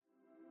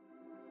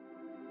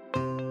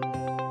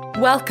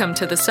Welcome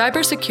to the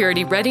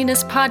Cybersecurity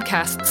Readiness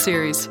Podcast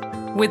Series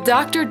with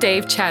Dr.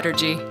 Dave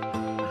Chatterjee.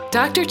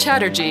 Dr.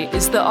 Chatterjee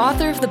is the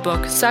author of the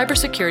book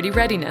Cybersecurity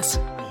Readiness,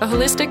 a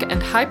holistic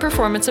and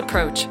high-performance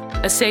approach,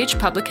 a SAGE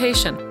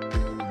publication.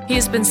 He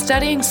has been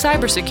studying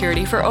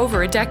cybersecurity for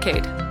over a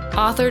decade,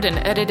 authored and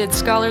edited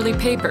scholarly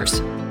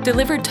papers,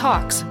 delivered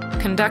talks,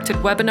 conducted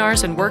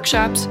webinars and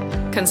workshops,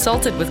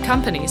 consulted with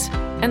companies,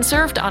 and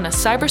served on a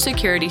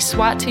cybersecurity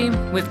SWAT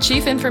team with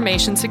Chief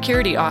Information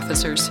Security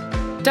Officers.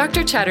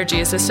 Dr. Chatterjee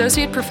is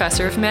Associate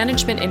Professor of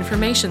Management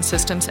Information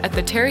Systems at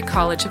the Terry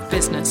College of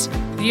Business,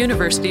 the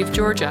University of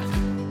Georgia.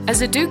 As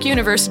a Duke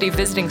University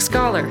visiting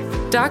scholar,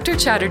 Dr.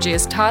 Chatterjee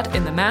is taught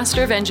in the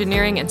Master of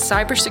Engineering and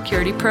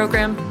Cybersecurity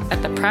program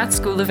at the Pratt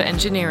School of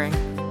Engineering.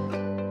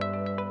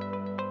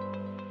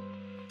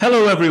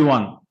 Hello,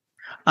 everyone.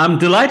 I'm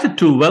delighted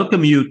to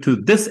welcome you to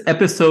this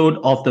episode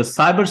of the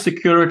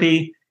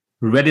Cybersecurity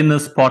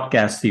Readiness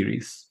Podcast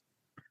series.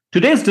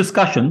 Today's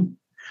discussion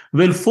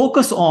will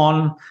focus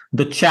on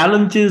the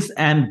challenges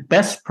and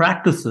best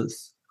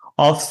practices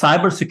of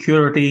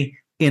cybersecurity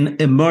in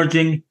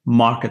emerging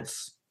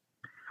markets.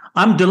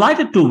 I'm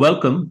delighted to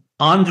welcome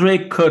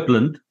Andre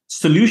Kirtland,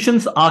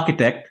 Solutions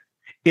Architect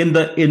in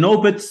the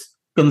Inobits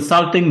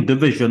Consulting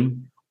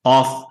Division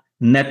of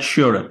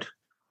NetSurate.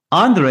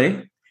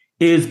 Andre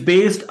is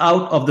based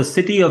out of the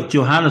city of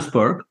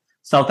Johannesburg,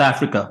 South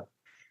Africa.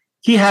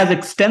 He has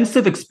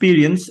extensive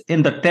experience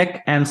in the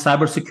tech and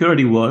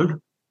cybersecurity world,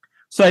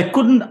 so I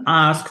couldn't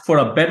ask for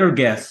a better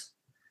guest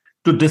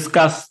to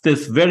discuss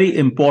this very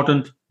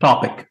important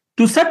topic.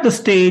 To set the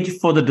stage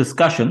for the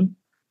discussion,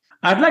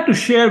 I'd like to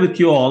share with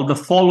you all the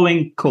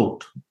following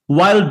quote.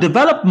 While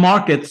developed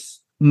markets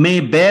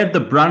may bear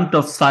the brunt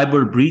of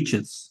cyber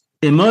breaches,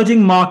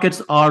 emerging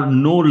markets are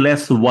no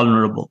less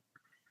vulnerable.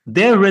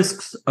 Their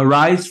risks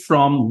arise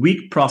from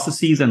weak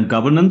processes and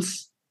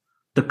governance,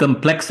 the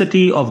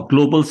complexity of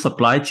global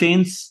supply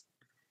chains,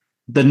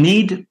 the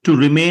need to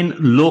remain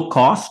low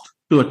cost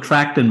to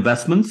attract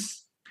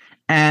investments,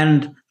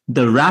 and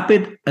the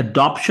rapid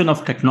adoption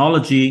of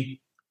technology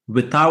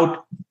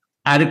without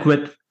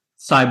adequate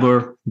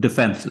cyber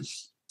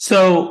defenses.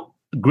 So,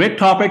 great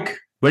topic,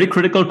 very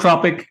critical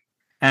topic,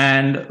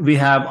 and we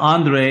have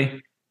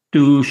Andre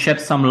to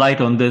shed some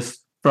light on this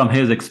from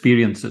his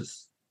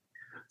experiences.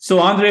 So,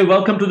 Andre,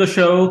 welcome to the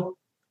show.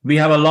 We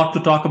have a lot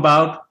to talk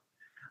about,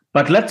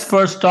 but let's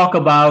first talk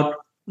about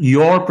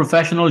your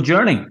professional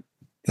journey.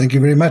 Thank you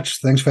very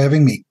much. Thanks for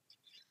having me.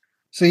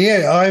 So,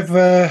 I've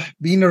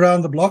been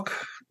around the block.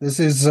 This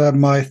is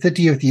my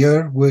 30th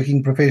year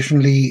working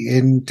professionally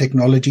in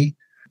technology.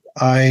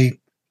 I,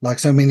 like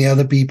so many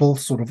other people,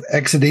 sort of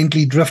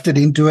accidentally drifted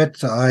into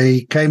it.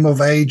 I came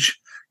of age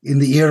in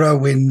the era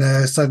when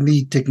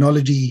suddenly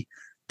technology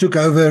took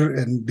over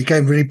and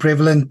became very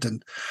prevalent,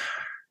 and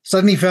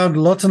suddenly found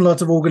lots and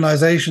lots of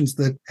organizations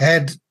that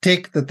had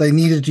tech that they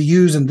needed to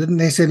use and didn't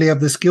necessarily have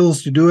the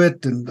skills to do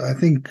it. And I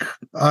think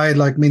I,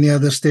 like many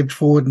others, stepped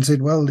forward and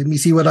said, well, let me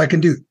see what I can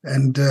do,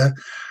 and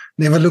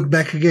never looked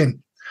back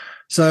again.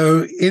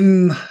 So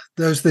in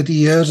those 30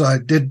 years, I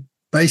did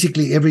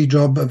basically every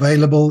job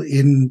available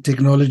in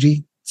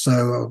technology.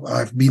 So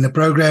I've been a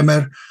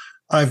programmer,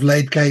 I've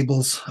laid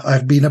cables,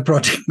 I've been a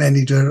project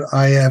manager,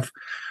 I have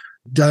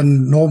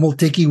done normal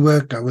techie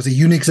work. I was a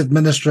Unix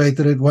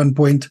administrator at one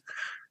point.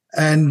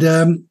 And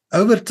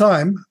over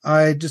time,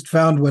 I just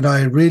found what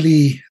I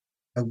really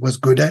was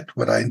good at,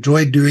 what I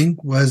enjoyed doing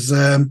was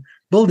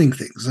building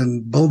things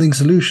and building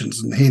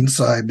solutions. And hence,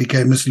 I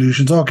became a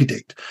solutions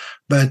architect,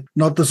 but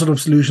not the sort of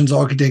solutions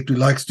architect who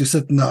likes to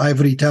sit in the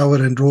ivory tower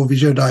and draw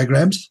visual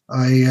diagrams.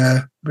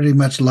 I very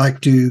much like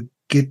to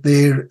get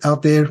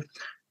out there,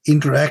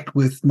 interact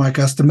with my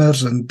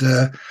customers and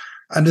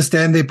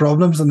understand their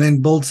problems and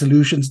then build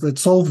solutions that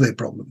solve their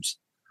problems.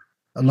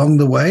 Along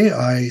the way,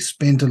 I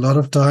spent a lot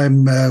of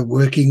time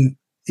working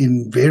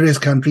in various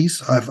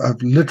countries.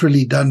 I've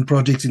literally done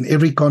projects in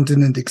every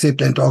continent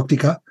except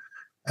Antarctica,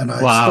 and I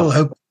still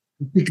hope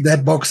to tick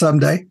that box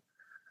someday.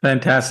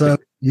 Fantastic.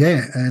 So,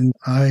 and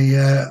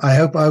I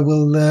hope I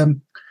will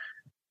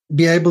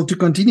be able to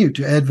continue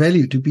to add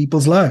value to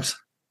people's lives.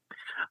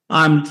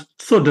 I'm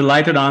so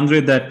delighted,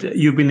 Andre, that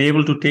you've been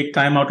able to take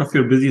time out of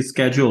your busy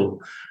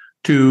schedule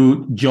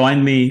to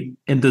join me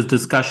in this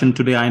discussion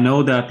today. I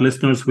know that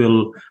listeners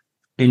will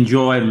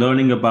enjoy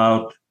learning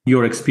about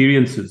your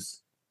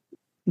experiences.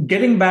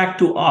 Getting back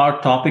to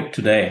our topic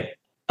today,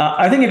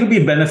 I think it will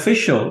be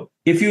beneficial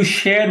if you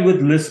shared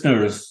with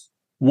listeners,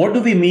 what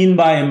do we mean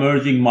by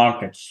emerging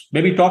markets?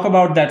 Maybe talk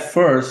about that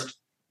first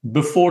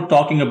before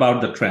talking about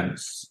the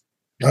trends.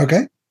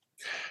 Okay.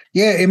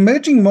 Yeah,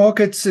 emerging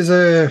markets is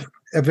a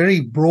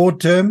very broad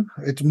term.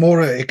 It's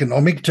more an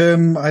economic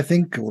term, I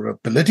think, or a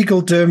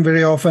political term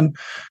very often,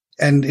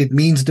 and it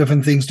means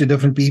different things to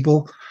different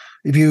people.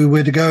 If you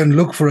were to go and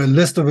look for a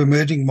list of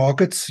emerging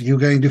markets, you're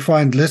going to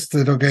find lists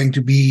that are going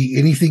to be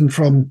anything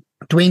from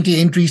 20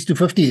 entries to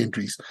 50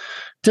 entries.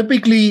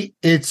 Typically,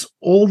 it's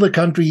all the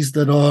countries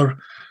that are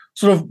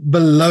sort of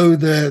below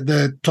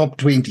the top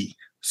 20.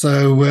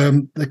 So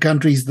the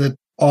countries that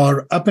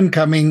are up and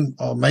coming,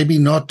 or maybe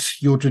not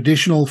your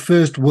traditional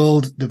first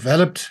world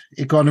developed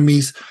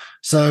economies.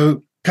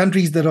 So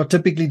countries that are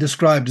typically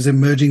described as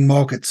emerging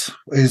markets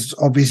is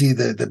obviously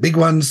the big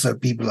ones. So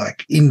people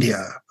like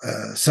India,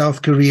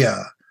 South Korea,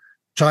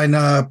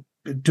 China,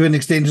 to an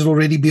extent, is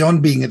already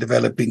beyond being a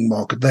developing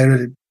market.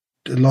 They're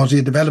largely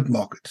a developed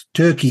market.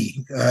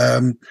 Turkey,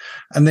 and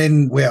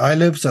then where I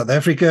live, South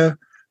Africa,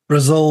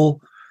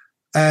 Brazil,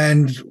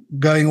 and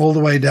going all the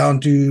way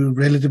down to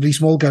relatively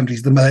small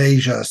countries, the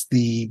Malaysias,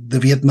 the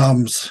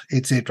Vietnams,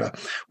 etc.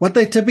 What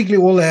they typically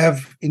all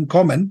have in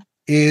common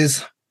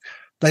is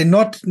they're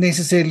not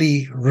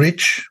necessarily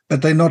rich,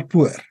 but they're not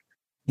poor.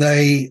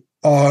 They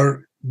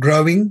are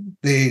growing.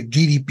 Their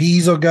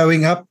GDPs are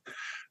going up.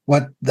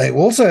 What they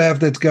also have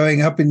that's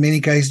going up in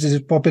many cases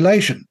is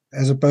population,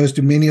 as opposed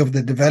to many of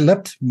the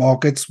developed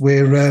markets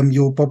where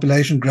your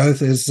population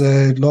growth is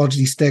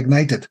largely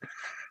stagnated.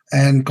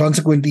 And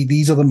consequently,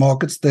 these are the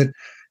markets that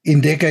in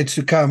decades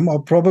to come are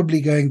probably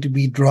going to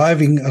be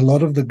driving a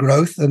lot of the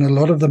growth and a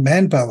lot of the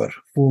manpower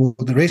for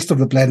the rest of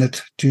the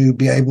planet to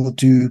be able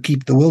to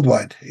keep the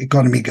worldwide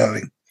economy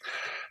going.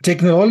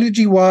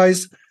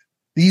 Technology-wise,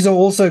 these are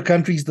also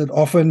countries that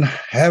often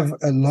have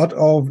a lot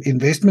of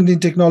investment in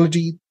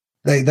technology.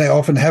 They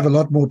often have a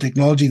lot more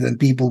technology than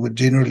people would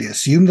generally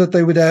assume that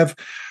they would have.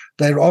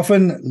 They're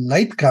often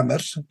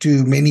latecomers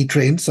to many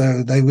trends,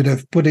 so they would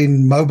have put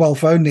in mobile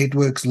phone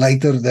networks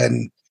later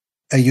than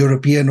a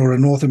European or a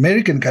North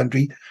American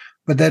country,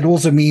 but that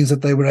also means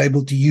that they were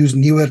able to use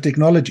newer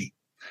technology.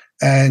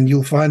 And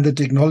you'll find that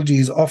technology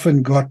has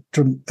often got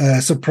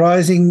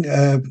surprising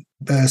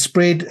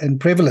spread and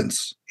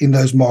prevalence in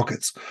those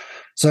markets.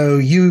 So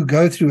you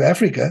go through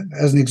Africa,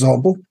 as an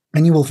example,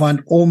 and you will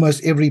find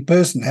almost every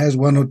person has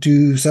one or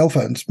two cell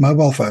phones,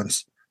 mobile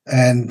phones,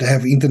 and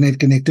have internet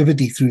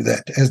connectivity through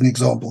that, as an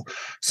example.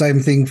 Same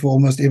thing for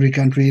almost every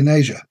country in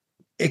Asia.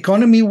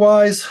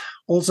 Economy-wise,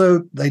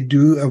 also, they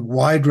do a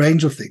wide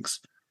range of things.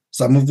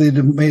 Some of the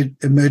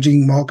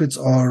emerging markets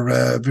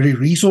are very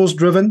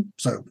resource-driven.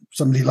 So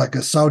somebody like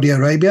a Saudi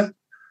Arabia,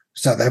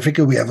 South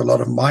Africa, we have a lot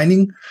of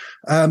mining.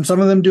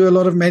 Some of them do a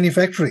lot of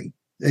manufacturing.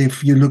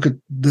 If you look at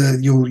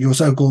your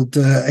so-called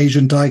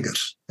Asian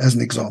tigers, as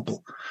an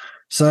example.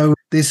 So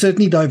there's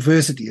certainly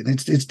diversity, and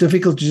it's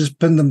difficult to just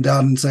pin them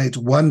down and say it's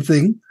one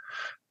thing,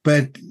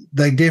 but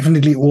they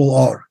definitely all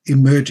are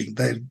emerging.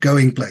 They're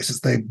going places.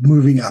 They're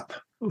moving up.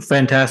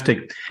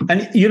 Fantastic.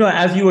 And,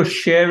 as you were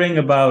sharing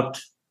about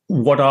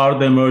what are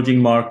the emerging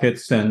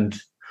markets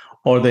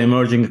or the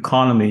emerging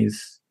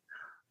economies,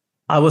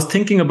 I was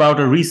thinking about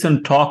a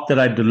recent talk that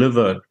I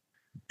delivered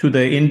to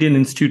the Indian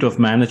Institute of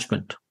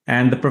Management.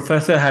 And the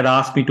professor had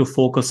asked me to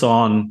focus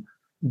on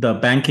the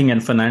banking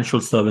and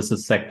financial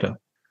services sector.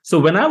 So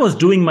when I was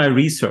doing my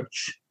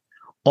research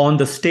on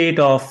the state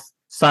of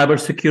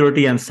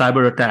cybersecurity and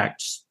cyber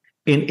attacks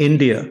in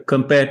India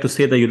compared to,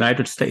 say, the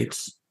United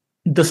States,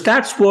 the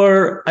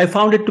stats I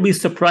found it to be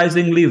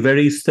surprisingly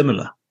very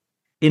similar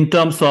in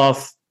terms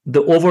of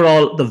the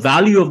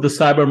value of the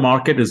cyber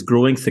market is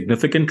growing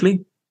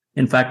significantly,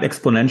 in fact,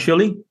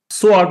 exponentially.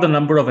 So are the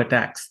number of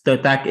attacks, the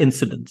attack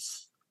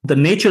incidents, the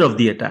nature of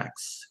the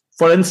attacks.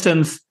 For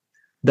instance,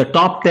 the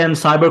top 10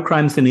 cyber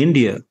crimes in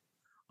India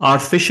are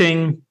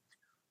phishing,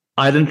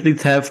 identity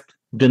theft,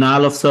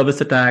 denial of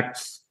service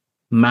attacks,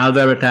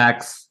 malware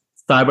attacks,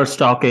 cyber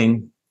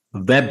stalking,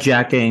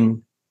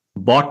 webjacking,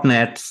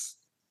 botnets,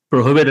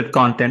 prohibited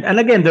content. And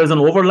again, there's an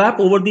overlap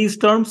over these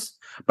terms.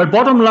 But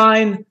bottom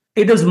line,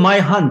 it is my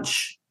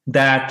hunch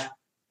that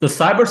the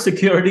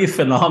cybersecurity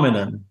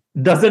phenomenon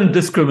doesn't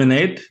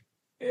discriminate.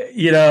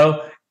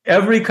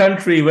 Every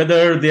country,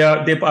 whether they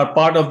are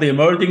part of the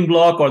emerging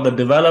bloc or the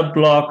developed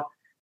bloc,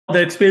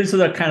 the experiences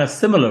are kind of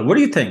similar. What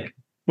do you think?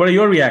 What are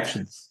your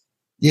reactions?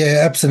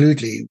 Yeah,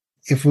 absolutely.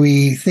 If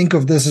we think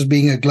of this as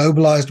being a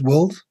globalized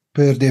world,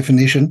 per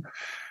definition,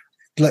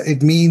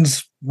 it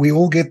means we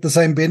all get the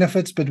same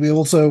benefits, but we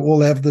also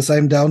all have the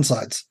same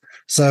downsides.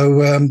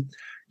 So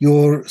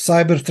your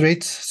cyber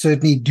threats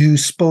certainly do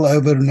spill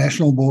over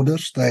national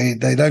borders.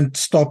 They don't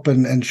stop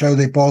and show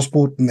their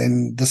passport and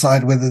then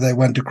decide whether they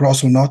want to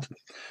cross or not.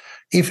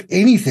 If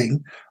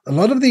anything, a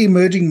lot of the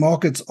emerging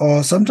markets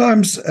are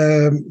sometimes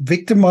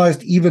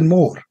victimized even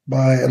more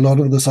by a lot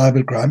of the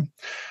cybercrime,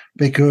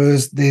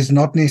 because there's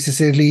not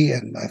necessarily,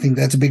 and I think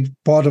that's a big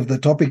part of the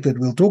topic that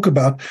we'll talk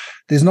about,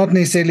 there's not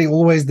necessarily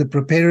always the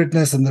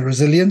preparedness and the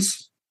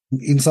resilience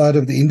inside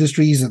of the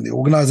industries and the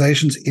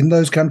organizations in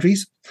those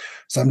countries.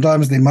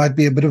 Sometimes there might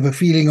be a bit of a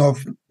feeling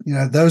of,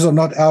 those are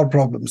not our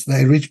problems,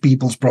 they're rich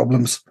people's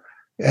problems.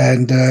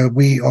 And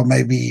we are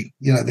maybe,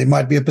 there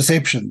might be a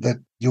perception that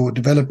your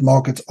developed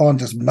markets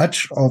aren't as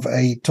much of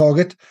a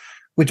target,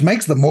 which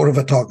makes them more of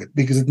a target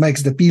because it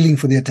makes it appealing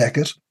for the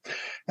attackers.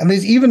 And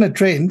there's even a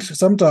trend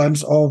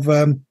sometimes of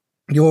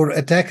your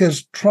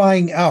attackers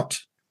trying out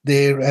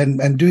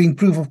and doing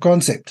proof of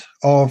concept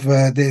of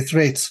their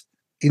threats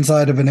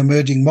inside of an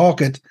emerging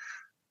market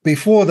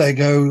before they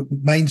go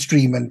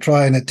mainstream and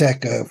try and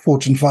attack a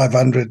Fortune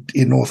 500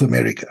 in North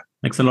America.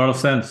 Makes a lot of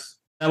sense.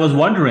 I was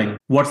wondering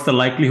what's the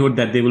likelihood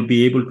that they will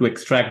be able to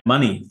extract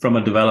money from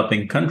a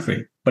developing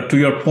country. But to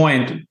your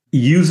point,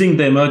 using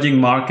the emerging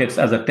markets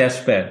as a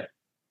test bed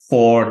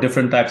for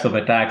different types of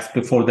attacks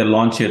before they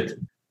launch it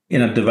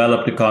in a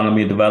developed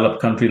economy, developed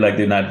country like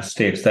the United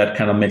States, that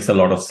kind of makes a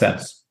lot of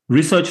sense.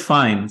 Research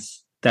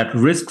finds that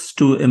risks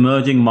to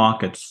emerging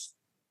markets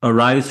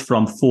arise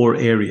from 4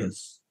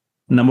 areas.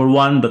 Number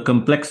 1, the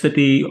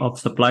complexity of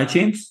supply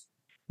chains.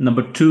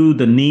 Number 2,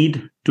 the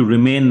need to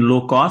remain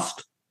low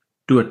cost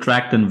to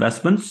attract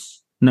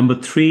investments. Number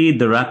 3,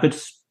 the rapid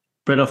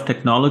spread of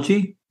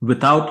technology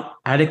without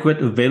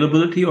adequate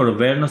availability or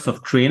awareness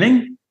of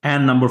training.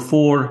 And number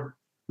 4,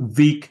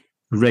 weak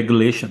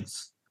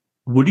regulations.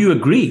 Would you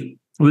agree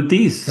with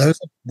these?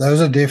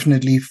 Those are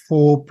definitely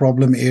 4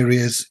 problem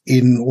areas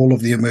in all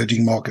of the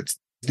emerging markets.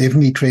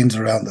 Definitely trends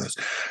around those.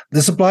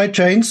 The supply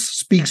chains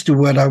speaks to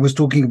what I was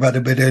talking about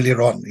a bit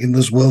earlier on in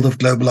this world of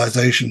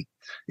globalization.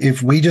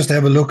 If we just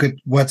have a look at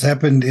what's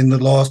happened in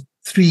the last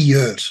 3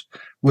 years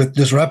with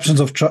disruptions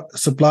of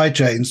supply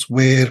chains,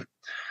 where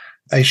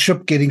a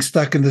ship getting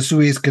stuck in the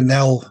Suez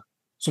Canal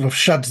sort of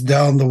shuts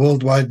down the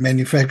worldwide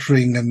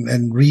manufacturing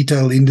and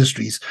retail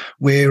industries,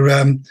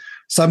 where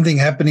something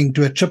happening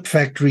to a chip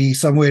factory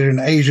somewhere in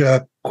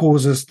Asia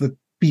causes that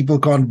people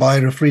can't buy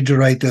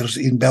refrigerators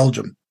in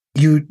Belgium.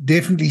 You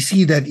definitely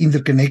see that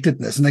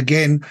interconnectedness. And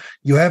again,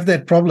 you have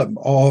that problem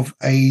of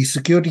a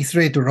security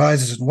threat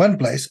arises in one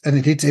place and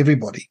it hits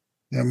everybody.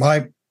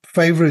 My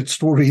favorite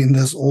story in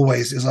this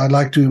always is I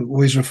like to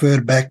always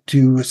refer back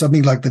to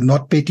something like the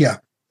NotPetya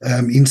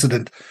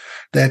incident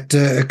that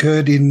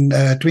occurred in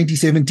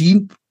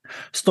 2017,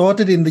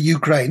 started in the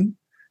Ukraine.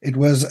 It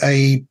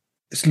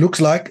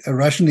looks like a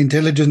Russian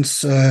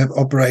intelligence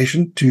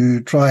operation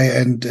to try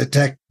and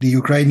attack the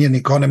Ukrainian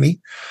economy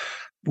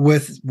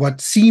with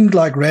what seemed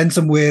like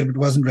ransomware, but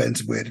wasn't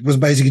ransomware. It was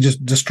basically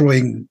just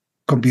destroying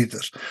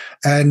computers.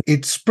 And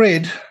it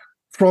spread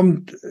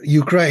from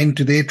Ukraine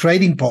to their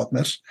trading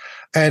partners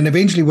and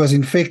eventually was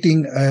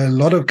infecting a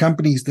lot of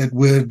companies that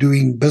were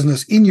doing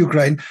business in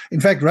Ukraine. In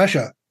fact,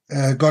 Russia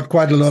got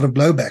quite a lot of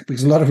blowback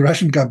because a lot of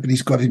Russian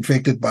companies got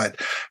infected by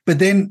it. But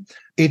then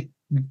it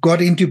got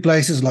into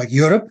places like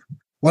Europe.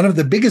 One of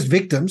the biggest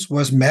victims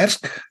was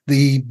Maersk,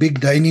 the big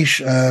Danish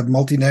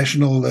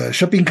multinational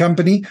shipping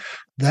company.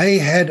 They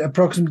had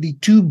approximately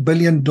 $2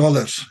 billion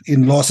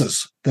in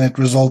losses that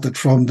resulted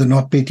from the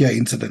NotPetya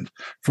incident,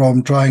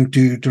 from trying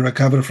to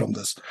recover from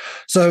this.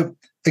 So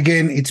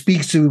again, it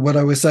speaks to what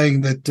I was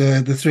saying, that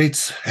the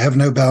threats have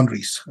no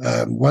boundaries.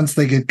 Once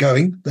they get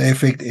going, they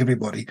affect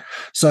everybody.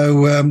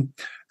 So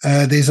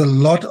there's a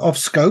lot of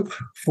scope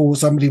for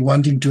somebody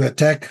wanting to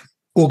attack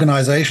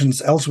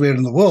organizations elsewhere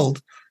in the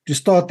world to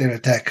start their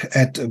attack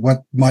at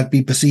what might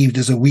be perceived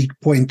as a weak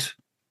point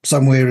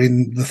somewhere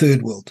in the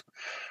third world.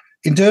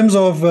 In terms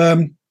of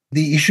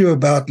the issue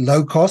about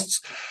low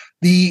costs,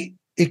 the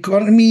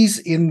economies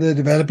in the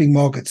developing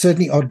market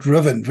certainly are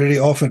driven very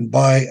often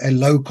by a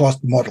low-cost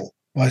model,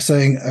 by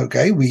saying,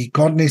 okay, we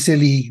can't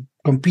necessarily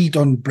compete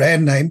on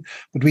brand name,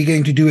 but we're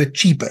going to do it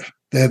cheaper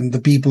than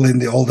the people in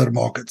the older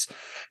markets.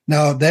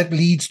 Now, that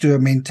leads to a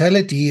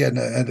mentality and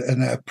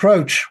an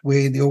approach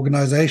where the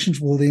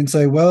organizations will then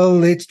say, well,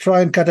 let's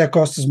try and cut our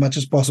costs as much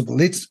as possible.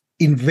 Let's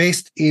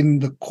invest in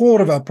the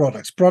core of our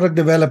products, product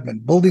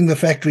development, building the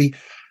factory,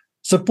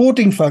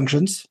 supporting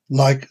functions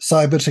like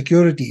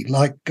cybersecurity,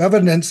 like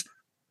governance,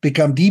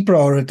 become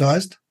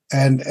deprioritized.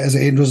 And as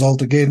an end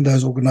result, again,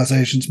 those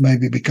organizations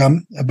maybe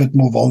become a bit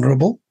more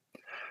vulnerable.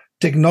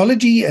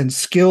 Technology and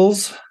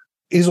skills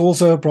is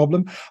also a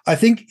problem. I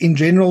think in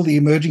general, the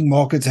emerging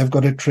markets have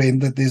got a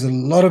trend that there's a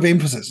lot of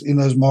emphasis in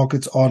those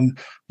markets on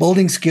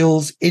building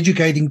skills,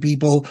 educating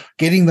people,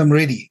 getting them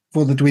ready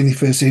for the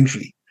 21st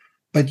century.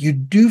 But you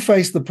do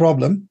face the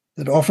problem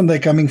that often they're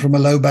coming from a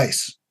low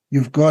base.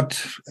 You've got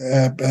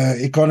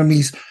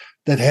economies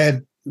that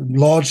had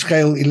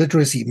large-scale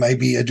illiteracy,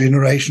 maybe a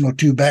generation or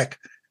two back.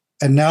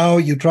 And now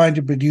you're trying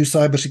to produce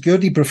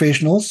cybersecurity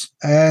professionals,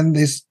 and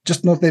there's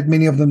just not that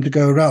many of them to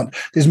go around.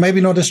 There's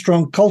maybe not a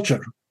strong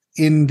culture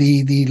in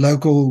the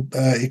local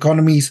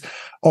economies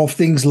of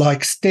things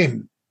like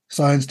STEM,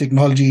 science,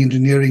 technology,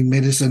 engineering,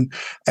 medicine,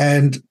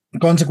 and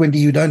consequently,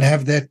 you don't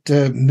have that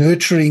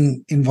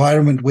nurturing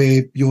environment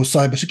where your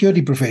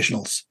cybersecurity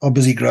professionals are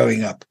busy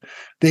growing up.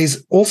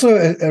 There's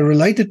also a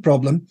related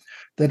problem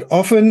that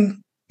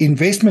often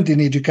investment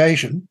in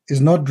education is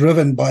not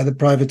driven by the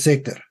private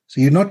sector. So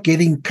you're not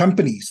getting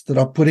companies that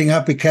are putting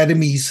up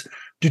academies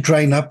to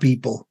train up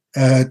people,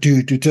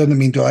 to turn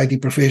them into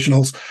IT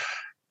professionals.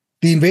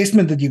 The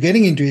investment that you're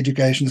getting into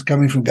education is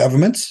coming from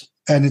governments,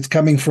 and it's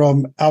coming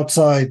from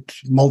outside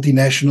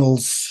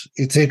multinationals,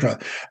 etc.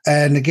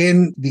 And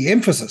again, the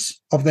emphasis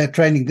of that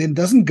training then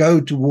doesn't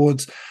go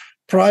towards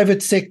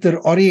private sector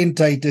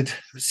orientated,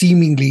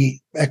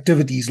 seemingly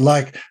activities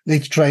like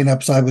let's train up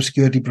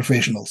cybersecurity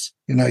professionals.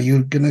 You know,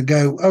 you're going to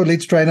go, oh,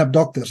 let's train up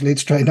doctors,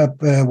 let's train up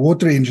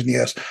water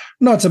engineers,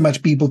 not so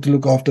much people to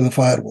look after the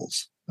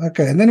firewalls.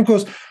 Okay. And then, of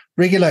course,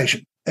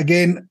 regulation.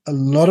 Again, a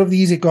lot of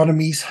these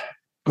economies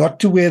got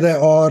to where they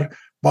are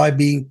by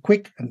being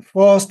quick and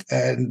fast,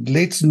 and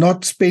let's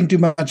not spend too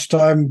much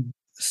time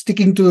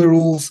sticking to the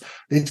rules.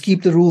 Let's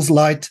keep the rules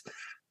light,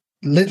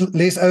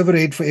 less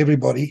overhead for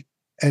everybody.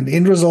 And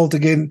end result,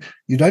 again,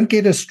 you don't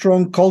get a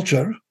strong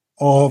culture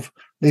of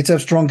let's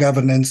have strong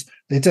governance,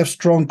 let's have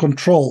strong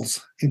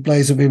controls in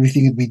place of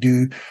everything that we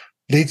do.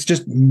 Let's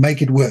just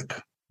make it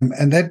work.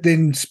 And that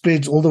then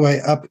spreads all the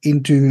way up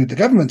into the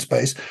government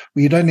space,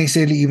 where you don't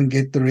necessarily even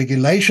get the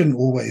regulation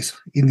always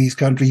in these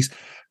countries,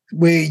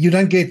 where you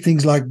don't get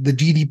things like the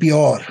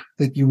GDPR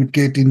that you would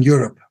get in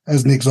Europe,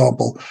 as an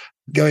example,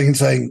 going and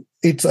saying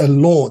it's a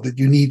law that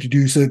you need to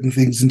do certain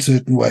things in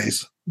certain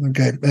ways.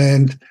 Okay.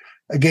 And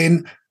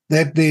again,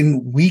 that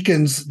then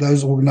weakens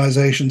those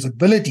organizations'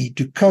 ability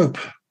to cope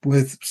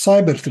with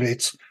cyber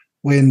threats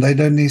when they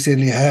don't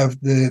necessarily have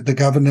the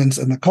governance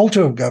and the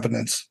culture of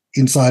governance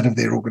inside of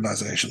their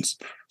organizations.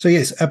 So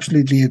yes,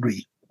 absolutely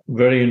agree.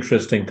 Very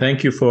interesting.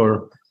 Thank you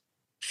for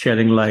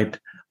shedding light.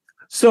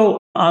 So,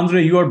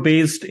 Andre, you are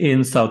based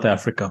in South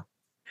Africa.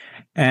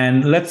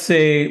 And let's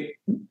say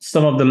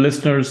some of the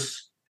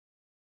listeners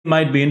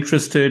might be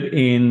interested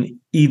in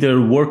either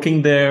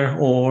working there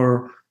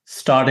or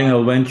starting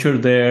a venture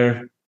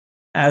there.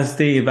 As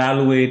they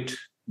evaluate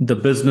the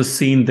business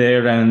scene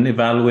there and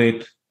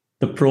evaluate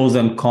the pros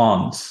and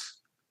cons,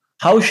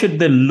 how should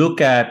they look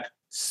at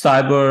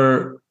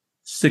cyber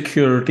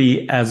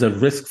security as a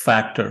risk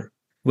factor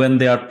when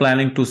they are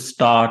planning to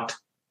start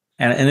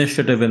an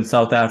initiative in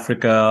South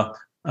Africa?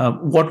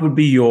 What would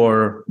be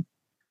your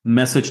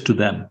message to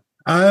them?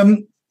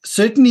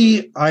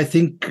 Certainly, I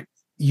think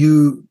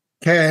you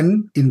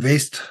can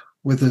invest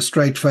with a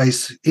straight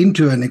face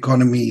into an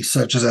economy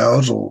such as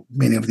ours or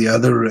many of the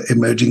other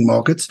emerging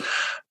markets.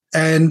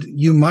 And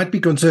you might be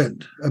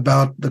concerned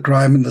about the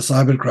crime and the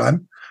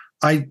cybercrime.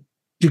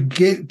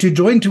 To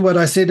join to what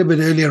I said a bit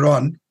earlier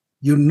on,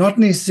 you're not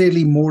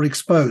necessarily more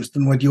exposed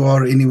than what you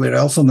are anywhere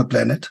else on the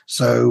planet.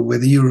 So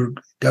whether you're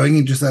going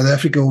into South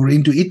Africa or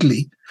into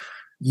Italy,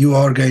 you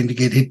are going to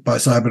get hit by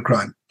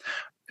cybercrime.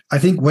 I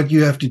think what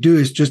you have to do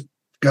is just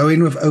go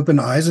in with open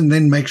eyes and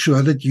then make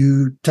sure that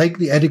you take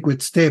the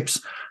adequate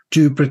steps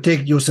to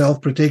protect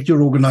yourself, protect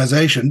your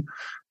organization.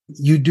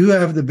 You do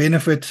have the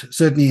benefit,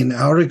 certainly in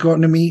our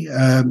economy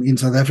in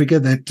South Africa,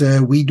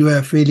 that we do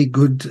have fairly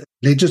good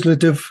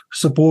legislative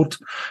support.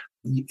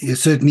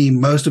 Certainly,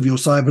 most of your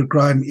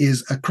cybercrime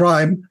is a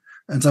crime,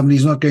 and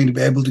somebody's not going to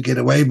be able to get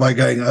away by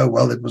going, oh,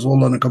 well, it was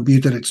all on a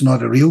computer. It's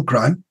not a real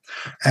crime.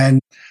 And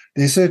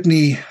there's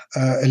certainly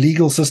a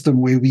legal system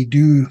where we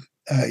do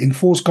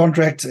enforce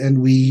contracts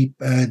and we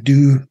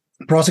do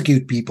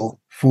prosecute people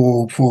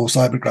for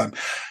cybercrime.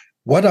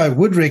 What I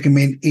would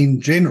recommend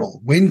in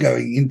general when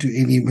going into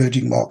any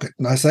emerging market,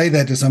 and I say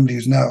that as somebody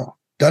who's now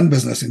done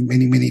business in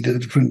many, many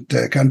different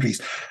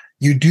countries,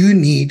 you do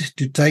need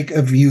to take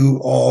a view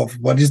of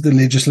what is the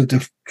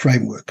legislative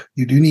framework.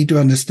 You do need to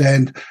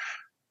understand,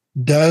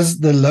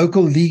 does the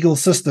local legal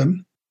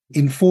system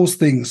enforce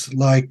things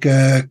like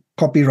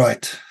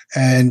copyright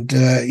and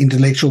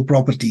intellectual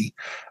property,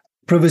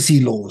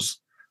 privacy laws?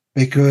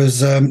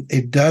 Because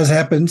it does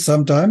happen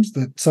sometimes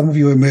that some of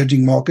your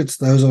emerging markets,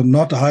 those are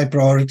not high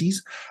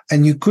priorities,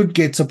 and you could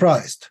get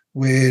surprised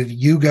where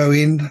you go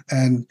in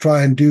and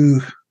try and do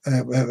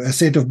a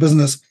set of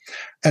business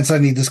and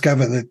suddenly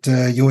discover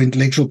that your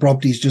intellectual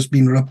property has just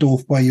been ripped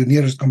off by your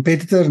nearest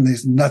competitor, and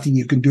there's nothing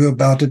you can do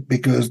about it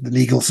because the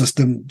legal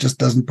system just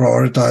doesn't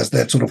prioritize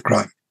that sort of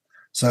crime.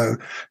 So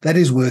that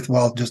is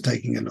worthwhile just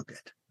taking a look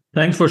at.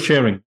 Thanks for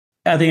sharing.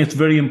 I think it's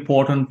very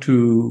important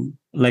to,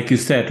 like you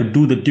said, to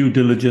do the due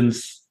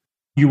diligence.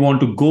 You want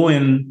to go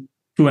in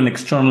to an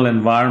external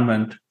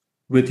environment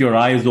with your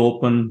eyes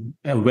open,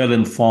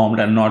 well-informed,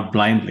 and not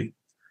blindly.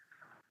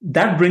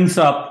 That brings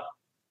up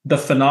the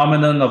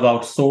phenomenon of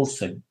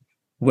outsourcing,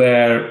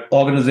 where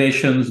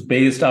organizations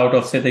based out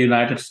of, say, the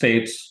United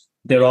States,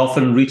 they're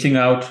often reaching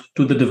out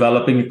to the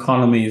developing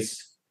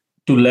economies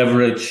to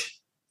leverage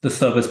the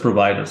service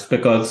providers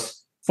because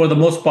for the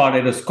most part,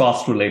 it is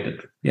cost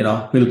related.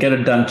 We'll get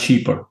it done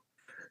cheaper.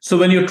 So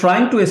when you're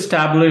trying to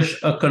establish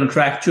a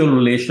contractual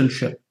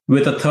relationship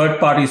with a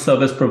third-party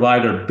service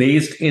provider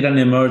based in an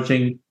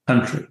emerging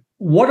country,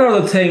 what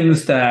are the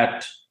things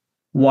that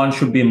one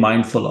should be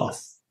mindful of?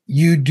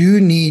 You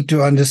do need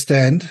to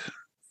understand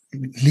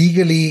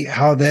legally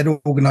how that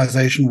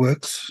organization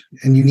works,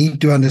 and you need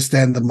to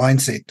understand the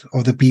mindset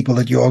of the people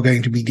that you are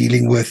going to be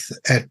dealing with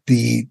at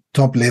the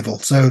top level.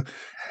 So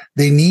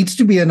there needs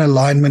to be an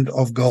alignment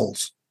of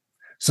goals.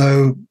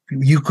 So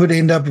you could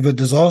end up with a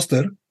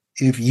disaster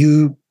if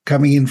you,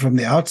 coming in from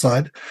the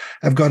outside,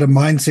 have got a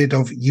mindset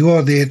of you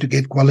are there to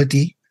get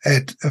quality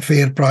at a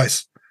fair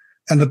price.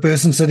 And the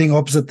person sitting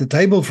opposite the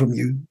table from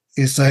you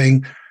is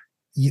saying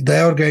they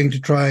are going to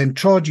try and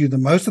charge you the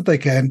most that they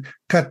can,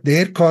 cut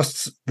their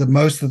costs the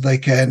most that they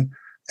can,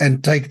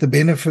 and take the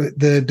benefit,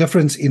 the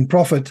difference in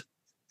profit.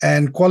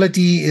 And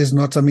quality is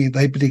not something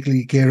they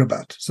particularly care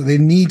about. So there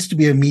needs to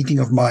be a meeting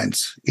of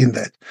minds in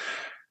that.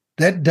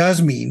 That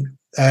does mean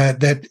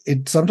that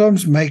it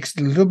sometimes makes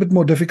it a little bit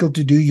more difficult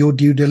to do your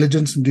due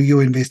diligence and do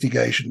your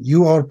investigation.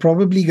 You are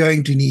probably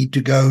going to need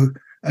to go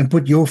and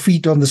put your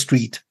feet on the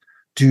street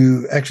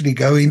to actually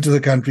go into the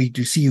country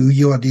to see who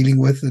you are dealing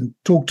with and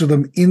talk to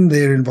them in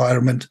their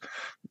environment,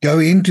 go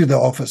into the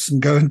office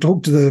and go and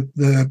talk to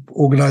the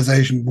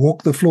organization,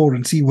 walk the floor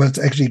and see what's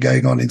actually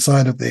going on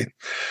inside of there.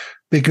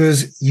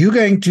 Because you're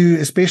going to,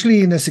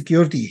 especially in a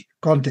security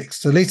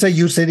context, so let's say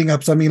you're setting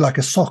up something like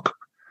a SOC,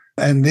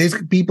 and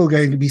there's people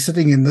going to be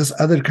sitting in this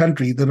other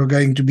country that are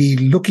going to be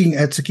looking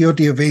at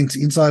security events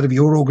inside of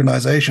your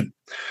organization.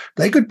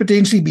 They could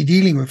potentially be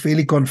dealing with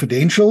fairly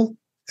confidential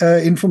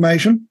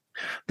information.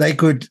 They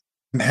could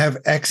have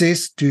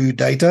access to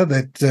data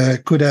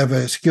that could have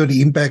a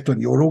security impact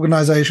on your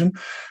organization.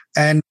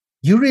 And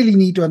you really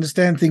need to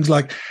understand things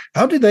like,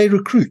 how do they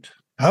recruit?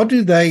 How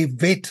do they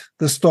vet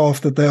the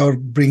staff that they are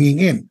bringing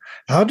in?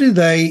 How do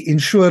they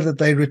ensure that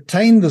they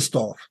retain the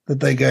staff that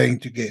they're going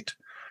to get?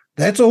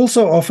 That's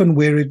also often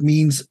where it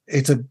means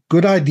it's a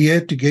good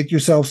idea to get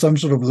yourself some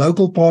sort of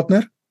local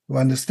partner who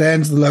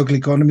understands the local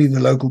economy, the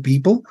local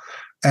people,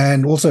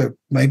 and also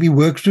maybe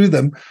work through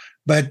them.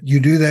 But you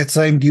do that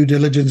same due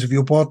diligence of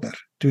your partner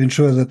to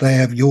ensure that they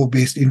have your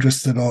best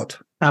interests at heart.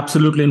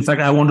 Absolutely. In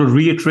fact, I want to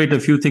reiterate a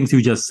few things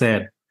you just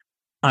said.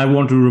 I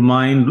want to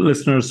remind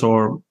listeners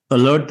or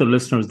alert the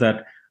listeners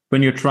that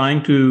when you're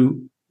trying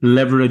to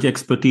leverage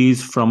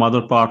expertise from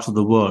other parts of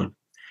the world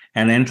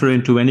and enter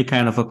into any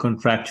kind of a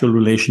contractual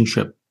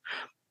relationship,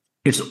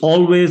 it's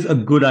always a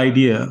good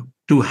idea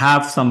to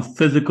have some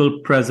physical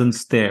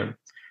presence there.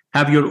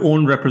 Have your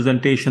own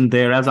representation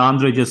there. As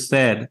Andre just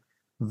said,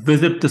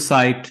 visit the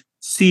site,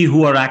 see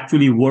who are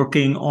actually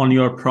working on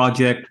your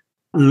project,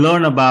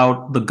 learn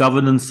about the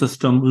governance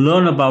system,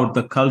 learn about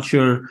the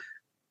culture.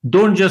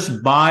 Don't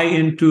just buy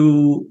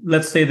into,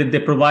 let's say that they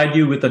provide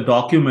you with a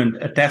document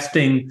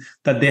attesting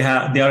that they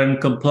are in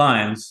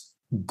compliance.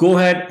 Go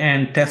ahead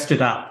and test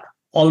it out.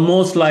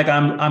 Almost like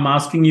I'm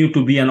asking you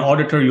to be an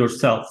auditor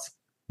yourself.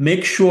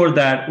 Make sure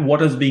that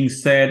what is being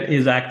said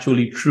is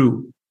actually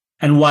true.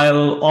 And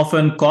while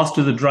often cost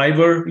is a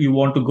driver, you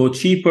want to go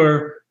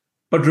cheaper.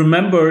 But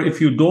remember, if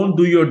you don't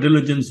do your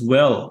diligence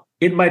well,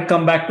 it might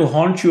come back to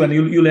haunt you and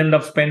you'll end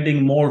up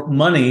spending more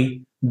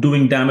money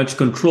doing damage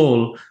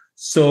control.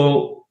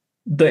 So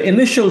the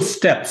initial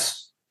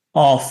steps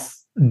of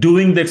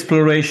doing the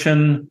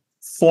exploration,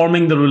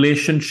 forming the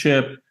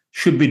relationship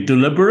should be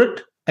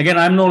deliberate. Again,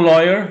 I'm no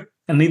lawyer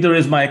and neither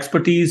is my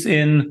expertise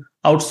in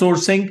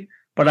outsourcing,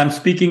 but I'm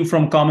speaking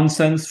from common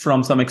sense,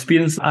 from some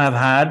experience I've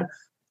had,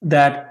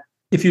 that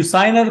if you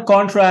sign a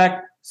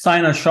contract,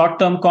 sign a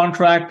short-term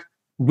contract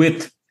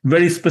with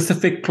very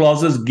specific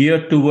clauses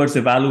geared towards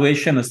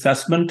evaluation,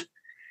 assessment,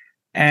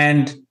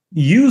 and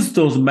use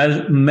those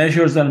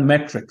measures and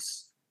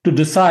metrics to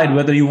decide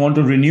whether you want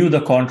to renew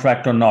the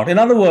contract or not. In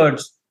other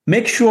words,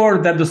 make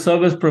sure that the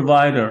service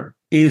provider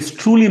is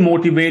truly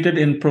motivated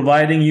in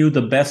providing you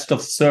the best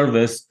of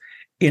service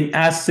in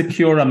as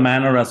secure a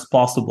manner as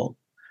possible.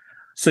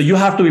 So you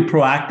have to be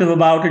proactive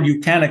about it. You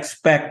can't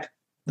expect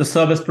the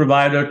service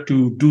provider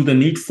to do the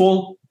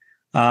needful.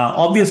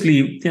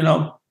 Obviously,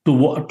 to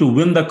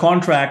win the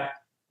contract,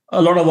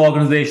 a lot of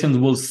organizations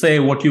will say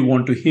what you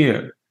want to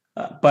hear,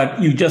 but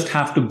you just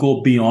have to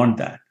go beyond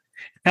that.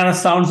 Kind of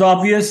sounds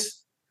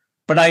obvious,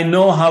 but I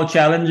know how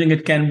challenging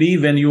it can be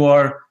when you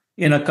are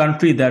in a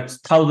country that's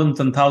thousands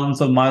and thousands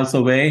of miles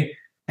away,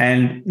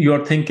 and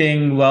you're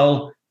thinking,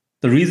 well,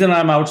 the reason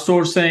I'm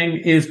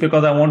outsourcing is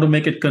because I want to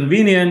make it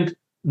convenient.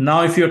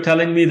 Now, if you're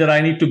telling me that I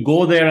need to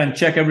go there and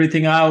check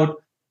everything out,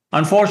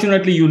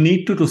 unfortunately, you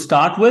need to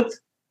start with.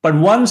 But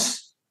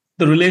once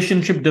the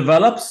relationship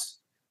develops,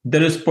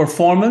 there is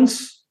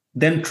performance,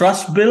 then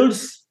trust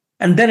builds,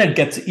 and then it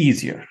gets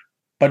easier.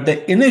 But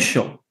the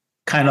initial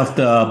kind of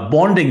the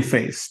bonding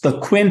phase, the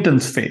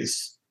acquaintance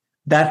phase,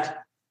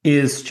 that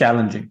is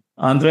challenging.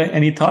 Andre,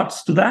 any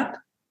thoughts to that?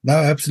 No,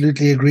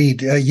 absolutely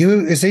agreed.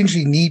 You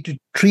essentially need to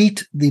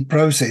treat the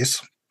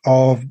process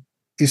of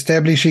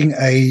establishing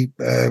a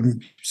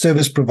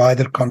service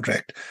provider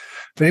contract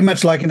very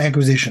much like an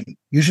acquisition.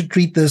 You should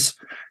treat this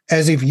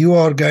as if you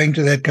are going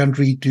to that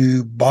country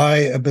to buy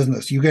a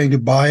business. You're going to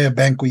buy a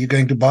bank or you're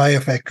going to buy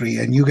a factory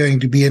and you're going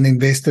to be an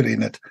investor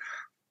in it.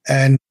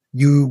 And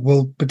you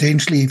will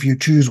potentially, if you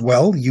choose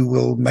well, you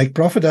will make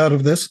profit out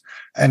of this.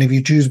 And if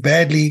you choose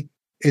badly,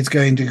 it's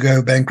going to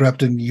go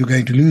bankrupt and you're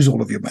going to lose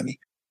all of your money.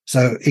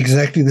 So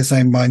exactly the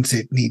same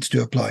mindset needs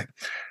to apply.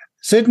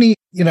 Certainly,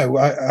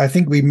 I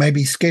think we may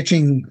be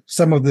sketching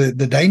some of the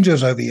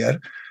dangers over here.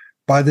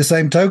 By the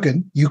same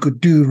token, you could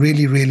do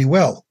really, really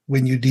well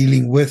when you're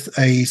dealing with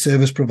a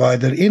service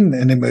provider in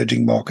an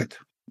emerging market.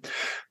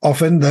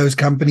 Often those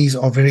companies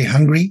are very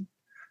hungry.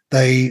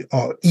 They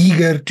are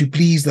eager to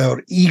please. They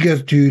are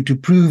eager to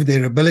prove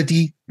their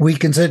ability. We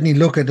can certainly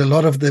look at a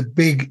lot of the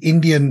big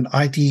Indian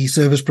IT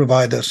service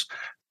providers,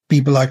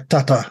 people like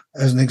Tata,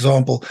 as an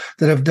example,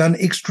 that have done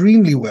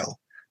extremely well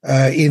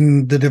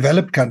in the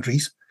developed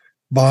countries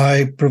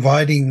by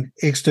providing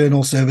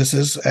external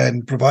services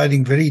and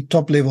providing very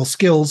top-level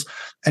skills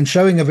and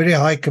showing a very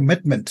high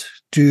commitment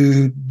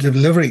to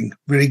delivering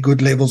very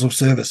good levels of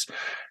service.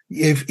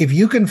 If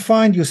you can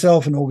find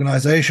yourself an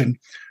organization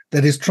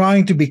that is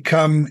trying to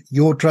become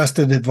your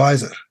trusted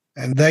advisor.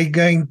 And they're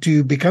going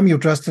to become your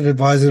trusted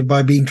advisor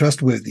by being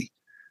trustworthy.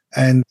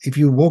 And if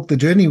you walk the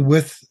journey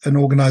with an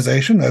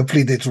organization,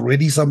 hopefully there's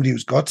already somebody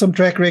who's got some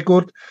track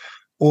record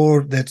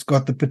or that's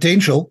got the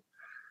potential.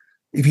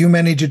 If you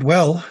manage it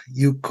well,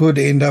 you could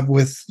end up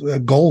with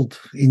gold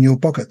in your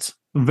pockets.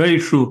 Very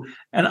true.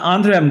 And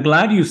Andre, I'm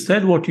glad you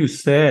said what you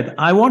said.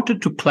 I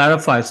wanted to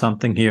clarify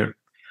something here.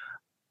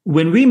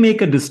 When we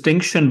make a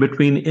distinction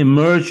between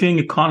emerging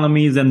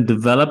economies and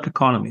developed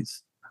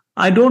economies,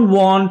 I don't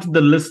want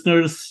the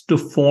listeners to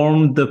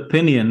form the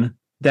opinion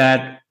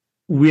that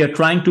we are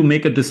trying to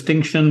make a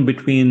distinction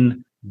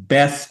between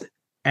best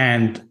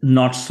and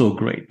not so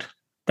great.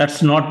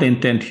 That's not the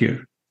intent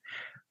here.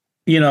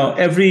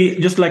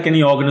 Just like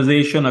any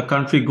organization, a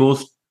country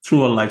goes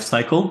through a life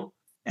cycle,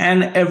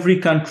 and every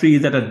country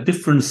is at a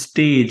different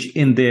stage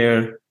in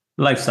their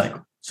life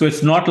cycle. So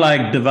it's not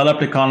like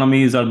developed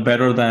economies are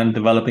better than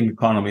developing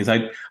economies.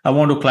 I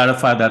want to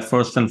clarify that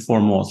first and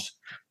foremost.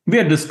 We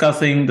are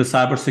discussing the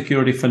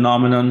cybersecurity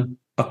phenomenon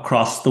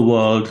across the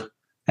world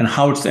and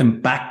how it's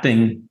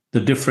impacting the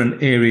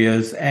different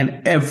areas,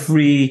 and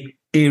every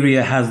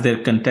area has their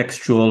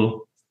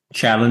contextual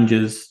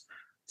challenges.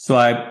 So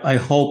I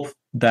hope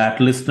that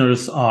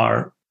listeners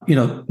are,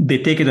 they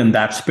take it in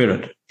that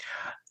spirit.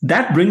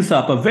 That brings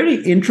up a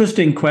very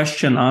interesting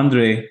question,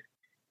 Andre.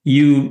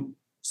 You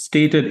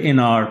stated in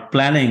our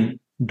planning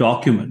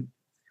document.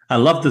 I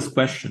love this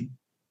question.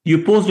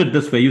 You posed it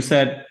this way. You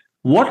said,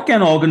 what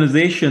can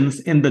organizations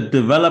in the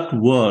developed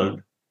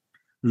world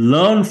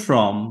learn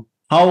from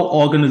how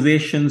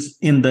organizations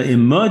in the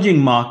emerging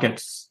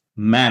markets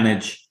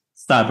manage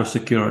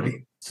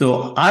cybersecurity?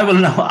 So I will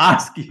now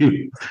ask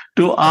you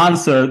to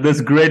answer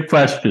this great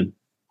question.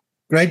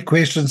 Great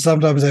questions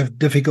sometimes have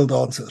difficult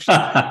answers.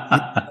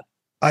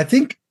 I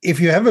think if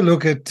you have a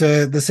look at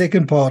the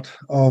second part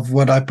of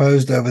what I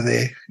posed over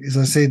there, is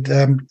I said,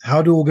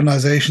 how do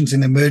organizations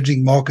in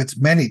emerging markets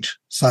manage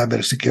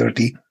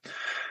cybersecurity?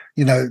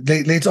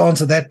 Let's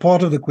answer that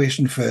part of the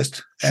question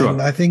first. Sure.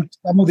 And I think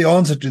some of the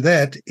answer to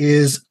that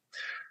is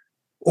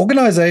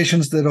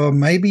organizations that are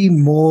maybe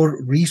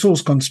more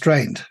resource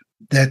constrained,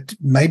 that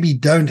maybe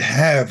don't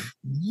have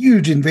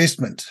huge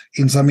investment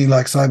in something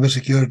like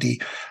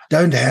cybersecurity,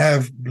 don't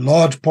have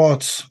large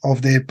parts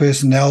of their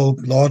personnel,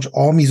 large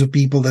armies of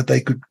people that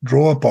they could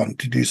draw upon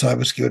to do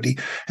cybersecurity,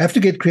 have to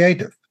get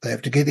creative. They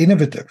have to get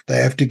innovative. They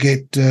have to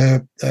get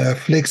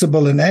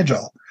flexible and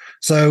agile.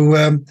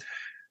 So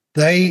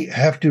they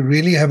have to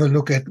really have a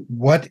look at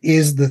what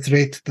is the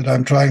threat that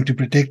I'm trying to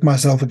protect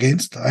myself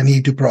against. I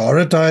need to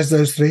prioritize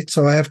those threats.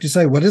 So I have to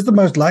say, what is the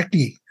most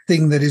likely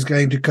thing that is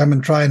going to come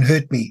and try and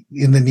hurt me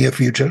in the near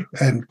future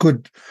and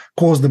could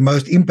cause the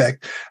most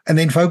impact, and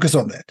then focus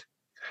on that.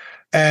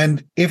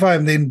 And if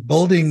I'm then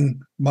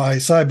building my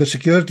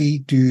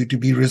cybersecurity to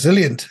be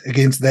resilient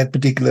against that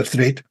particular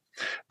threat,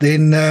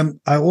 then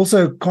I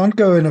also can't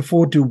go and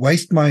afford to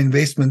waste my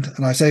investment.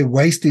 And I say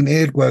waste in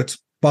air quotes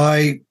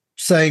by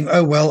saying,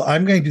 oh, well,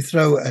 I'm going to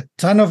throw a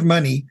ton of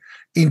money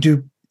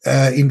into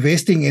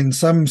investing in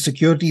some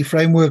security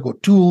framework or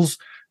tools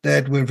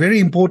that were very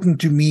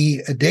important to me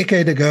a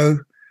decade ago,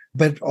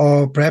 but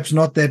are perhaps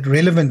not that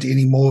relevant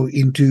anymore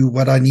into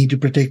what I need to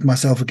protect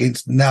myself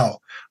against now.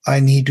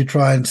 I need to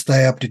try and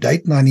stay up to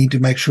date, and I need to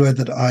make sure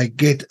that I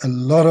get a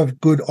lot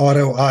of good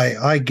ROI.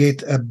 I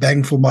get a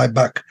bang for my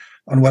buck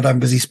on what I'm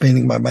busy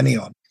spending my money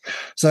on.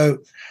 So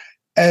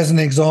as an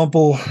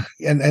example,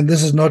 and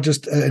this is not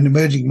just an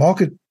emerging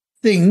market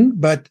thing,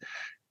 but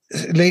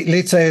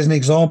let's say as an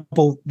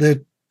example,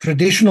 the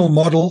traditional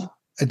model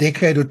a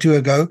decade or two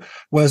ago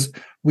was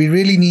we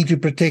really need to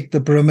protect the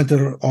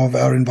perimeter of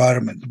our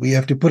environment. We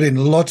have to put in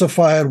lots of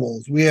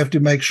firewalls. We have to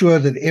make sure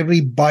that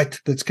every byte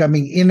that's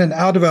coming in and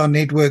out of our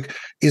network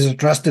is a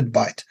trusted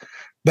byte.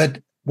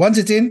 But once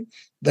it's in,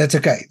 that's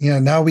okay.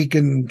 Now we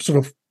can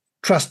sort of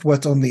trust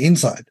what's on the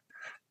inside.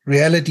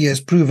 Reality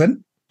has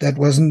proven that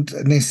wasn't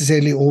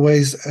necessarily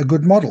always a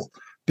good model,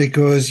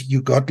 because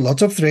you got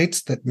lots of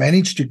threats that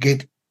managed to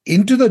get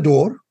into the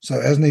door. So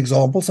as an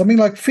example, something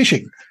like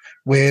phishing,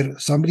 where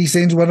somebody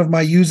sends one of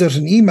my users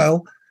an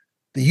email,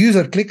 the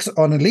user clicks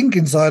on a link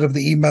inside of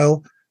the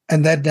email,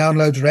 and that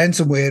downloads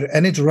ransomware,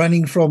 and it's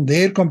running from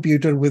their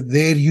computer with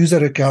their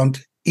user account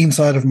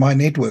inside of my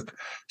network.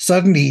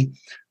 Suddenly,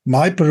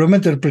 my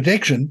perimeter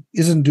protection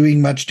isn't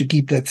doing much to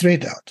keep that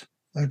threat out.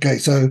 Okay,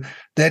 so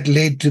that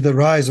led to the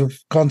rise of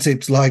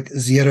concepts like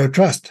zero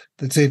trust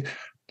that said,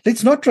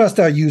 let's not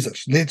trust our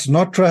users. Let's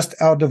not trust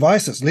our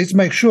devices. Let's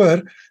make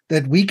sure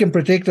that we can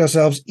protect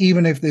ourselves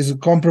even if there's a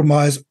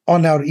compromise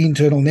on our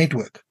internal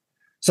network.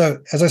 So,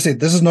 as I said,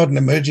 this is not an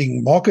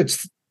emerging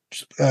markets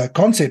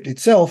concept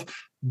itself,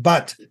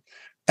 but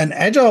an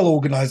agile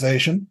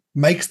organization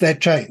makes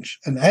that change.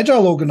 An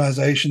agile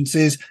organization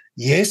says,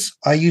 yes,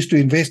 I used to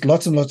invest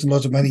lots and lots and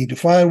lots of money into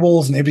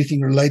firewalls and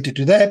everything related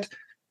to that,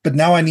 but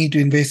now I need to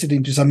invest it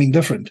into something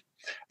different.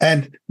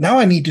 And now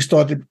I need to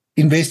start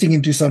investing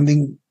into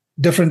something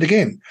different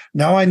again.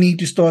 Now I need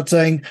to start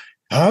saying,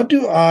 how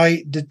do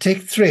I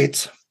detect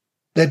threats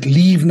that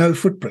leave no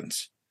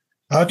footprints?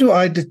 How do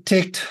I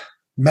detect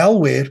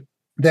malware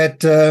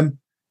that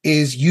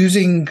is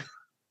using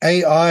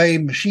AI,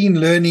 machine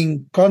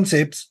learning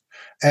concepts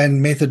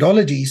and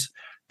methodologies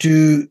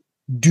to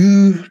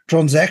do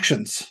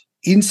transactions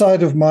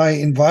inside of my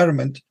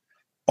environment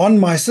on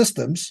my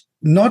systems,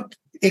 not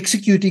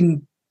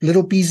executing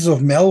little pieces of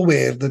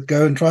malware that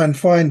go and try and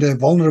find a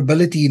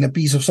vulnerability in a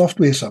piece of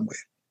software somewhere.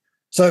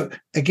 So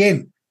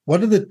again,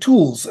 what are the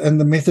tools and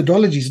the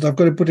methodologies that I've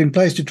got to put in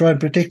place to try and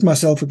protect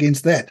myself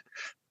against that?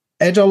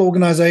 Agile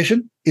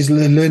organization is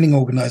a learning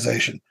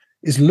organization,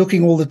 is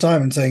looking all the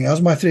time and saying,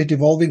 how's my threat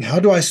evolving? How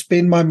do I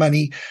spend my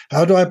money?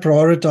 How do I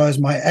prioritize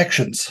my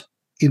actions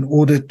in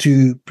order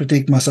to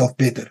protect myself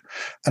better?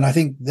 And I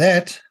think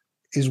that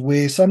is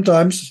where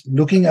sometimes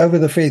looking over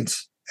the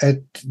fence at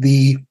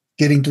the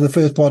getting to the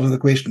first part of the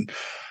question,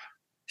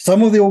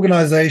 some of the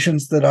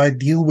organizations that I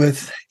deal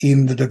with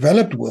in the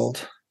developed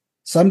world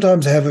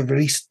sometimes have a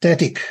very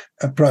static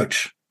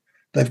approach.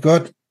 They've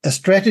got a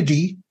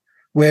strategy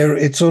where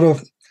it's sort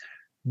of,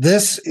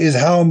 this is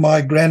how my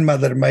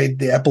grandmother made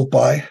the apple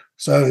pie,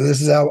 so this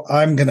is how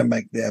I'm going to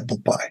make the apple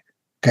pie.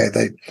 Okay,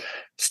 they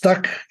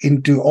stuck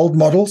into old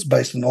models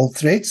based on old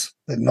threats.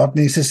 They're not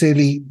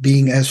necessarily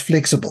being as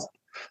flexible.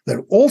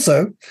 They're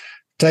also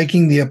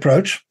taking the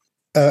approach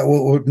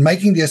or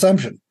making the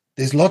assumption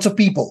there's lots of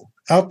people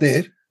out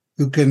there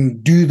who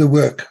can do the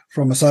work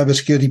from a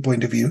cybersecurity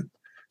point of view.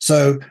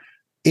 So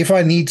if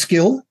I need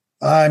skill,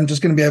 I'm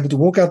just going to be able to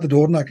walk out the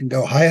door and I can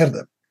go hire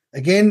them.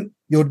 Again,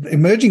 your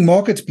emerging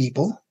markets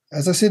people,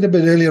 as I said a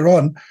bit earlier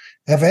on,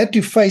 have had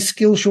to face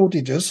skill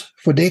shortages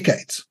for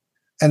decades.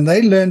 And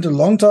they learned a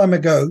long time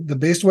ago, the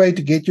best way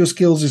to get your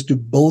skills is to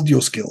build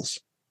your skills.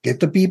 Get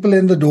the people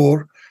in the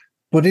door,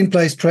 put in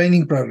place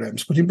training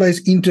programs, put in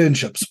place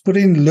internships, put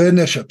in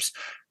learnerships,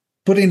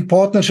 put in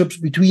partnerships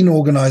between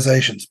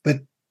organizations, but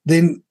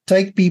then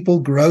take people,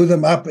 grow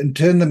them up, and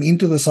turn them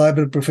into the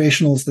cyber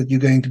professionals that you're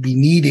going to be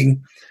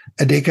needing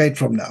a decade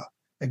from now.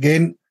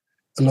 Again,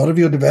 a lot of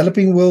your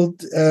developing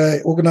world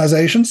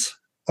organizations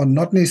are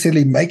not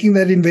necessarily making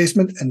that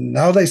investment, and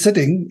now they're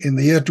sitting in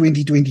the year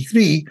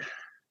 2023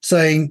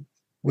 saying,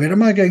 where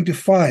am I going to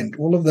find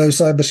all of those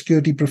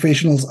cybersecurity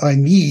professionals I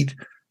need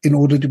in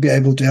order to be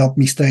able to help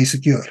me stay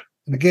secure?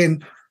 And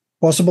again,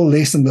 possible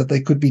lesson that they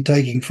could be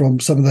taking from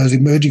some of those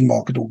emerging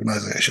market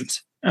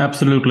organizations.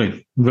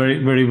 Absolutely.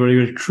 Very, very,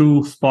 very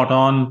true. Spot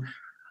on.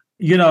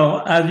 You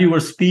know, as you were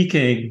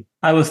speaking,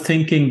 I was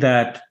thinking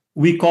that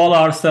we call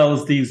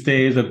ourselves these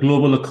days a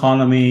global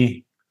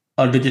economy,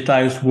 a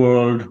digitized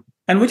world,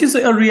 and which is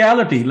a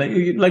reality.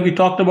 Like we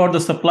talked about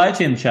the supply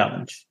chain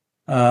challenge,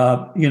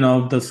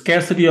 the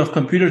scarcity of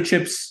computer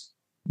chips,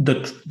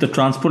 the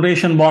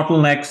transportation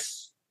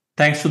bottlenecks,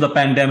 thanks to the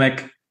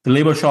pandemic, the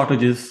labor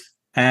shortages,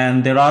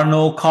 and there are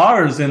no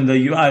cars in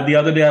the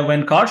other day I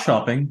went car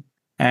shopping,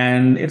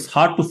 and it's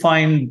hard to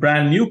find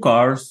brand new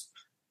cars.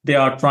 They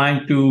are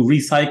trying to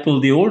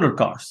recycle the older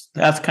cars.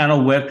 That's kind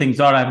of where things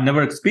are. I've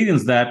never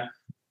experienced that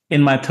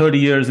in my 30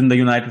 years in the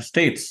United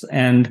States.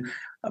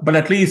 But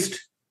at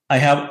least I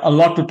have a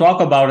lot to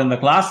talk about in the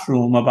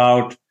classroom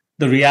about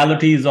the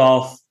realities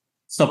of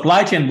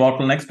supply chain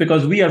bottlenecks,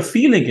 because we are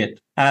feeling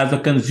it as a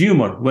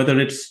consumer, whether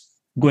it's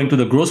going to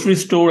the grocery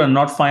store and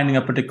not finding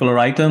a particular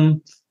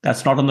item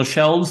that's not on the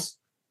shelves,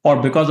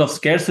 or because of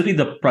scarcity,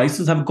 the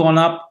prices have gone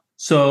up.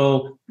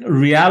 So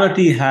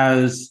reality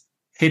has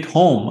hit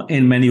home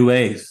in many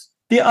ways.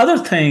 The other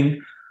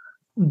thing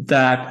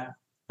that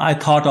I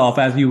thought of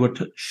as you were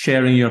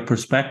sharing your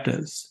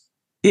perspectives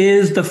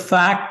is the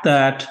fact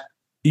that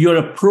your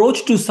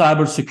approach to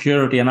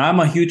cybersecurity, and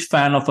I'm a huge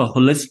fan of a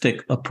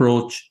holistic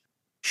approach,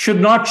 should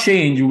not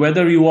change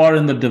whether you are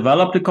in the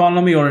developed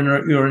economy or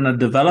you're in a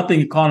developing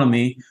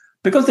economy,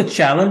 because the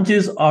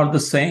challenges are the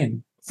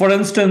same. For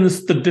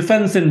instance, the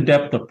defense in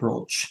depth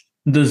approach,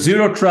 the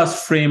zero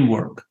trust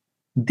framework,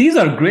 these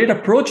are great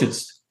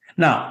approaches.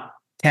 Now,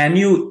 can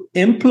you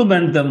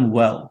implement them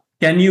well?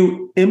 Can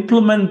you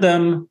implement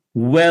them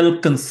well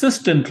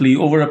consistently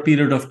over a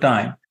period of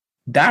time?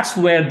 That's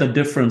where the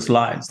difference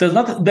lies. There's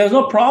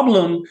no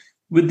problem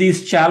with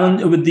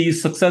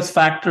these success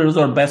factors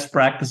or best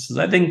practices.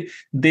 I think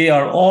they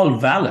are all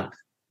valid.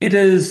 It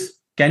is,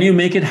 can you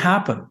make it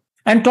happen?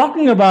 And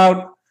talking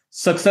about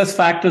success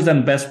factors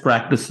and best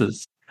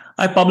practices,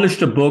 I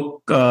published a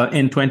book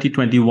in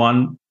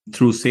 2021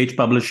 through Sage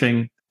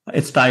Publishing.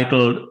 It's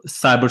titled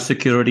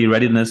Cybersecurity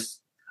Readiness,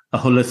 a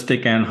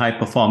Holistic and High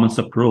Performance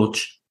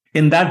Approach.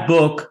 In that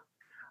book,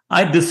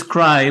 I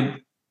describe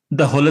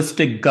the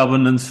holistic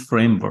governance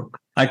framework.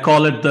 I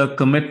call it the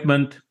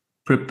commitment,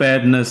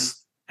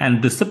 preparedness,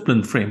 and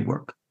discipline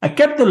framework. I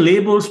kept the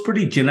labels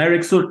pretty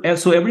generic so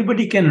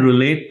everybody can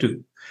relate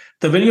to.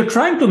 That when you're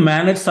trying to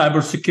manage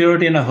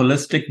cybersecurity in a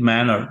holistic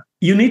manner,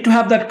 you need to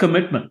have that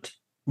commitment,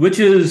 which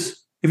is,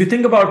 if you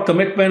think about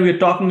commitment, we're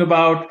talking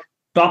about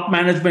top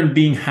management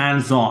being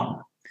hands-on.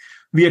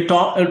 We are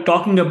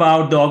talking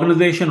about the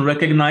organization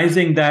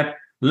recognizing that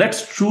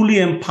let's truly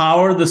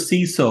empower the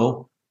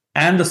CISO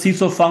and the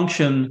CISO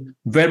function,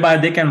 whereby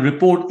they can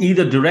report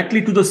either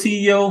directly to the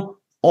CEO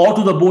or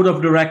to the board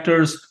of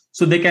directors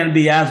so they can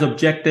be as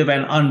objective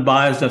and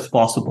unbiased as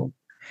possible.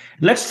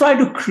 Let's try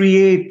to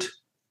create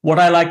what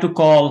I like to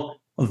call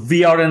a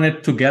 "we are in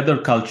it together"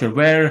 culture,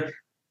 where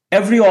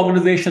every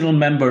organizational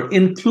member,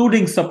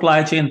 including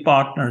supply chain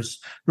partners,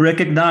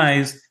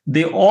 recognize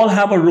they all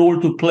have a role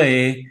to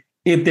play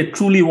if they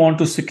truly want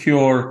to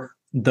secure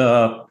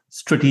the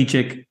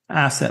strategic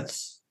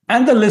assets.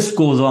 And the list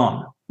goes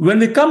on. When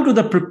we come to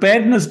the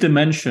preparedness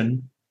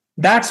dimension,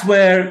 that's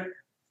where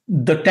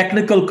the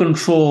technical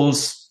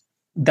controls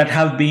that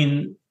have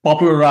been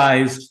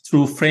popularized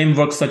through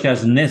frameworks such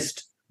as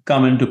NIST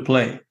come into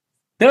play.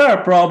 There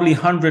are probably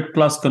 100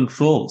 plus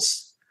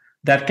controls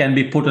that can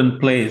be put in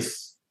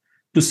place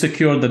to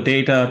secure the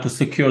data, to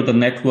secure the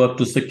network,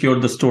 to secure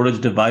the storage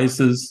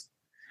devices,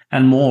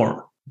 and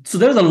more. So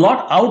there's a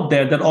lot out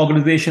there that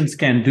organizations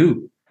can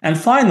do. And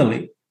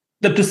finally,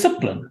 the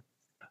discipline,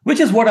 which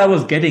is what I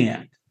was getting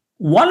at.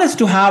 One is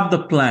to have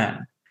the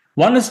plan.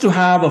 One is to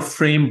have a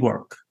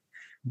framework.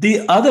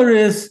 The other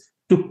is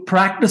to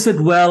practice it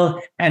well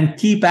and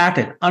keep at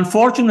it.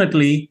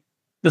 Unfortunately,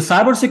 the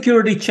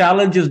cybersecurity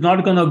challenge is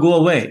not going to go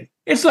away.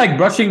 It's like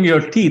brushing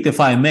your teeth, if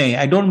I may.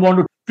 I don't want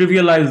to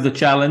trivialize the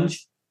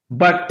challenge,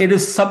 but it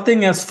is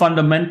something as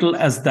fundamental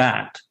as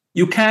that.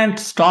 You can't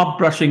stop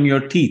brushing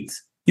your teeth.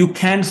 You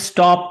can't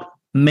stop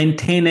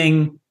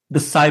maintaining the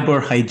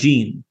cyber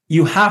hygiene.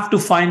 You have to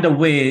find a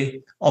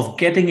way of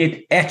getting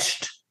it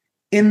etched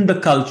in the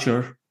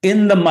culture,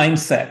 in the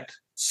mindset,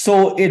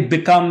 so it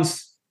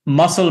becomes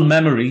muscle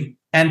memory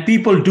and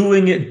people do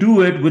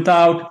it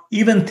without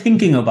even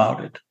thinking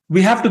about it.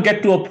 We have to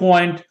get to a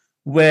point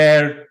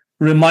where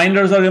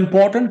reminders are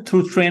important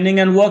through training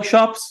and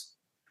workshops,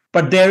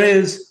 but there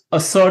is a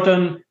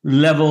certain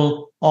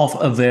level of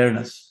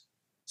awareness.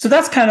 So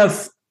that's kind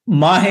of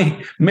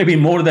my, maybe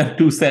more than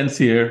 2 cents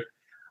here,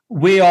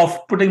 way of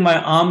putting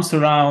my arms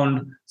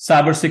around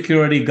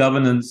cybersecurity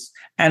governance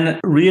and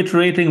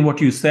reiterating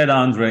what you said,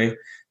 Andre,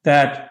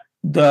 that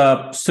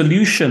the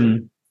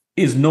solution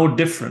is no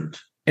different.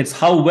 It's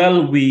how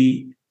well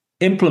we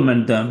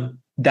implement them.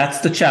 That's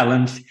the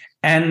challenge.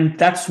 And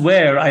that's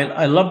where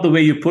I love the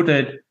way you put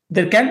it.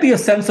 There can be a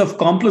sense of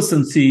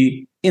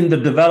complacency in the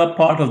developed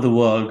part of the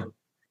world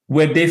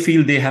where they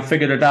feel they have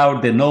figured it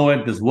out, they know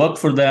it, there's work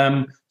for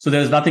them. So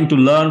there's nothing to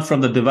learn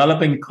from the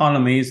developing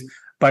economies.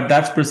 But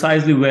that's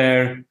precisely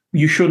where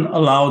you shouldn't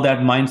allow that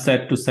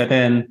mindset to set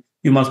in.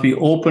 You must be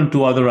open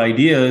to other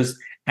ideas.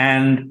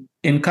 And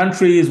in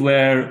countries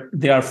where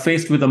they are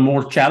faced with a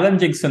more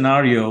challenging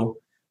scenario,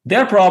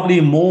 they're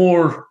probably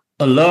more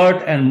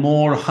alert and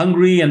more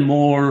hungry and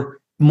more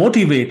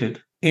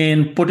motivated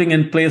in putting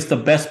in place the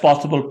best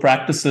possible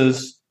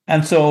practices.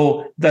 And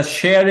so the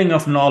sharing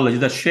of knowledge,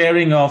 the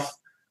sharing of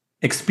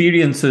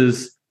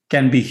experiences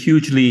can be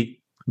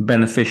hugely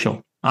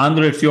beneficial.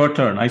 Andre, it's your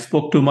turn. I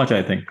spoke too much,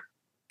 I think.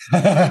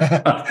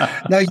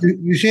 No,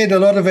 you shared a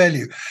lot of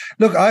value.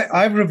 Look,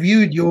 I've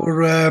reviewed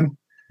your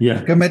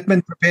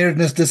commitment,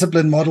 preparedness,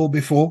 discipline model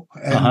before,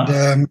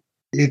 and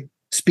it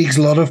speaks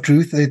a lot of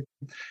truth. It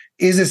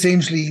is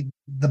essentially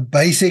the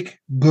basic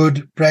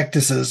good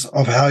practices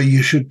of how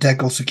you should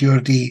tackle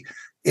security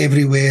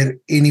everywhere,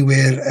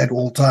 anywhere, at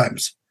all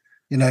times.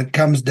 You know, it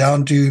comes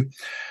down to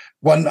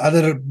one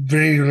other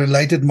very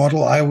related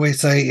model. I always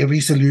say every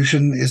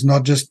solution is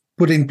not just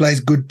put in place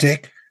good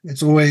tech.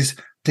 It's always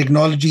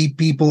technology,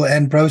 people,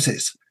 and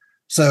process.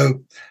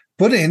 So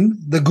put in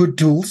the good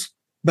tools,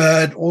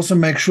 but also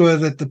make sure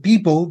that the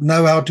people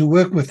know how to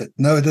work with it,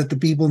 know that the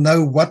people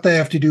know what they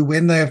have to do,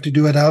 when they have to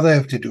do it, how they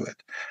have to do it.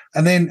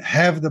 And then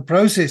have the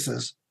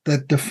processes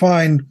that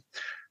define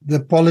the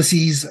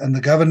policies and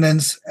the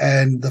governance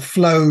and the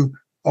flow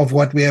of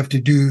what we have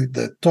to do,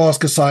 the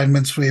task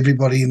assignments for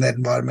everybody in that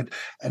environment.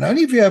 And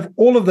only if you have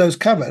all of those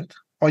covered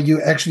are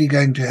you actually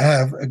going to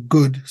have a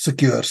good,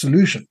 secure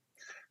solution.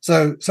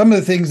 So some of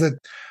the things that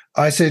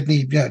I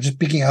certainly, just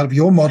picking out of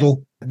your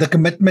model, the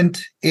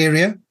commitment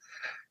area,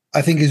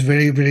 I think is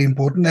very, very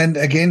important. And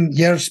again,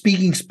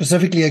 speaking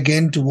specifically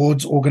again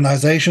towards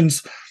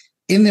organizations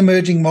in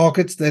emerging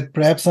markets that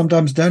perhaps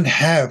sometimes don't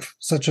have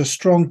such a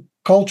strong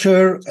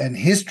culture and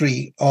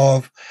history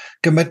of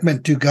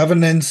commitment to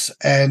governance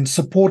and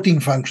supporting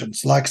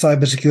functions like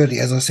cybersecurity,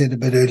 as I said a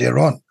bit earlier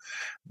on.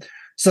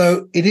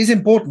 So it is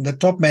important that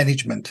top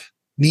management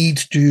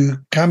needs to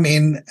come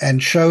in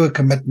and show a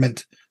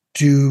commitment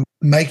to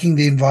making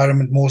the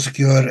environment more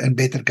secure and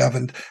better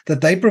governed,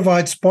 that they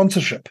provide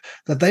sponsorship,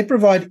 that they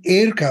provide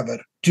air cover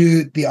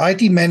to the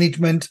IT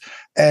management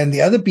and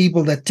the other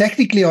people that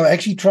technically are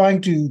actually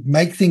trying to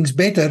make things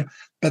better,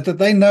 but that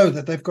they know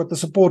that they've got the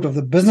support of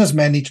the business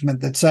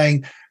management that's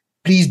saying,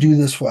 please do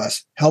this for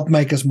us, help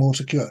make us more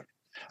secure.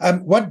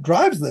 What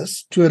drives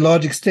this to a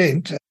large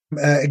extent,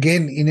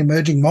 again, in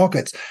emerging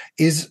markets,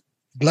 is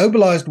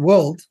globalized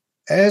world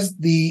as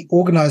the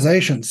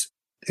organizations,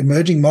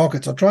 emerging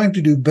markets are trying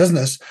to do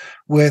business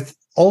with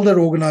older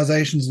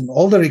organizations and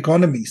older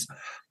economies.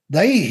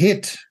 They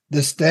hit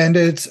the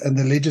standards and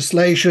the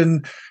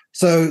legislation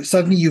So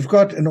suddenly you've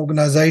got an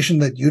organization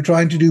that you're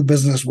trying to do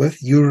business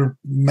with. You're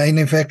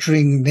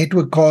manufacturing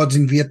network cards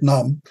in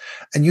Vietnam,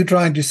 and you're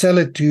trying to sell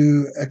it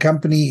to a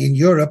company in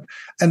Europe.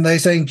 And they're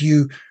saying to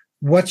you,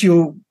 what's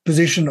your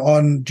position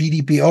on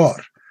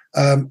GDPR?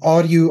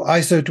 Are you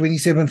ISO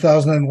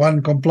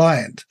 27001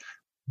 compliant?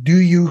 Do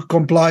you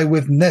comply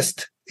with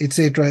NIST, et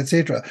cetera, et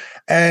cetera?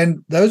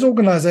 And those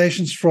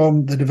organizations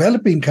from the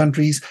developing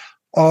countries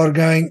are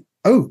going,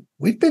 oh,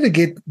 we'd better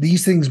get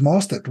these things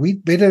mastered.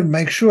 We'd better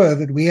make sure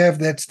that we have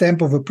that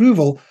stamp of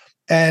approval.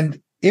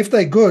 And if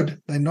they're good,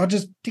 they're not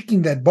just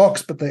ticking that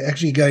box, but they're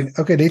actually going,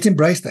 okay, let's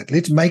embrace that.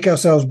 Let's make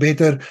ourselves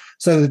better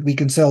so that we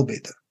can sell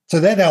better. So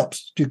that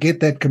helps to get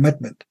that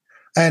commitment.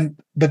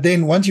 But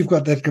then once you've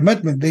got that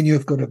commitment, then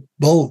you've got to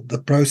build the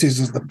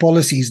processes, the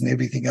policies, and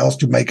everything else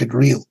to make it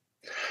real.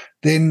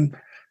 Then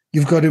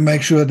you've got to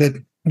make sure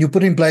that you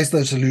put in place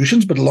those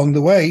solutions, but along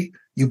the way,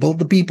 you build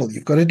the people.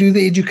 You've got to do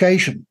the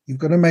education. You've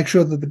got to make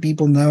sure that the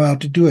people know how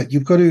to do it.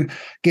 You've got to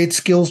get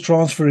skills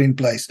transfer in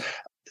place.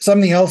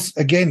 Something else,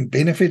 again,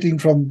 benefiting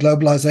from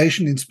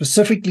globalization in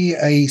specifically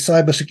a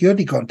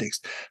cybersecurity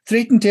context,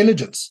 threat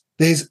intelligence.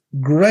 There's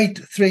great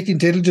threat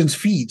intelligence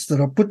feeds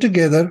that are put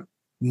together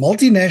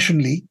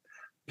multinationally,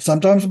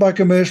 sometimes by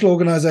commercial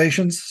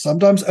organizations,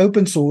 sometimes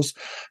open source,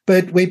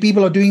 but where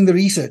people are doing the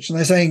research and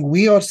they're saying,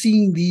 we are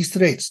seeing these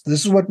threats.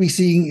 This is what we're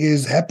seeing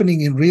is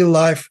happening in real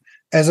life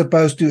as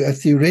opposed to a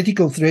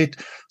theoretical threat.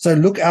 So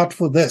look out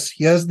for this.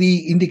 Here's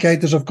the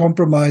indicators of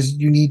compromise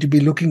you need to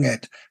be looking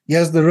at.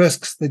 Here's the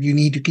risks that you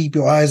need to keep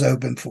your eyes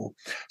open for.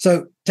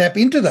 So tap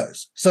into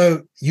those.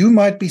 So you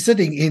might be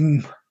sitting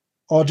in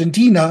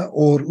Argentina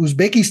or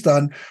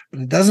Uzbekistan,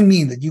 but it doesn't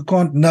mean that you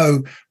can't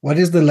know what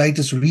is the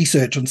latest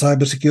research on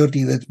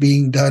cybersecurity that's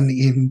being done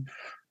in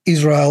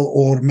Israel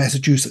or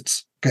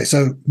Massachusetts. Okay,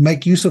 so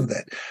make use of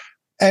that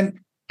and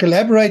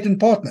collaborate and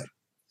partner.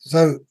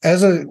 So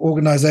as an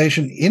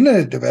organization in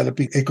a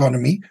developing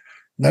economy,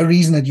 no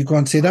reason that you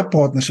can't set up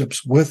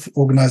partnerships with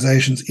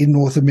organizations in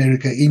North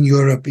America, in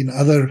Europe, in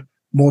other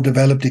more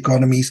developed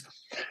economies,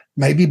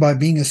 maybe by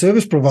being a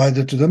service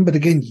provider to them, but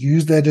again,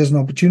 use that as an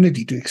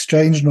opportunity to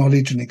exchange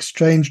knowledge and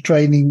exchange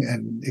training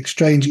and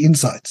exchange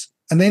insights.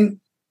 And then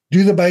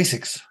do the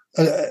basics.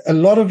 A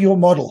lot of your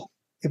model,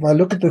 if I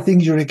look at the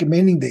things you're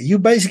recommending there, you're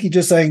basically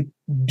just saying,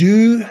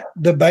 do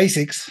the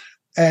basics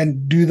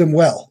and do them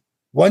well.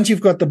 Once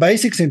you've got the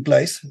basics in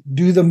place,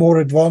 do the more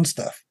advanced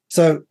stuff.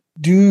 So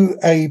do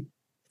a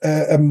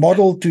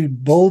model to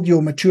build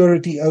your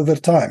maturity over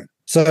time.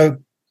 So,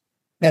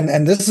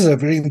 and this is a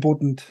very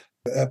important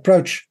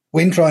approach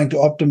when trying to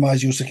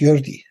optimize your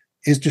security,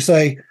 is to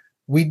say,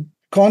 we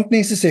can't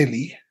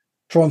necessarily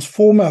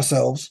transform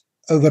ourselves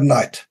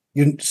overnight.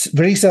 You're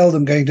very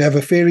seldom going to have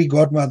a fairy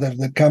godmother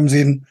that comes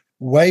in,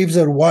 waves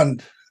her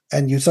wand,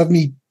 and you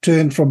suddenly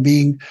turn from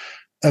being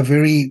a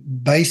very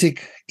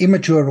basic,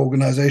 immature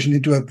organization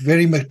into a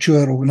very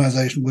mature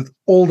organization with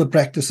all the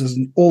practices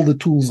and all the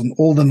tools and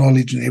all the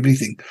knowledge and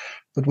everything.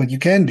 But what you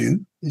can do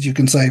is you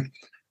can say,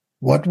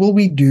 what will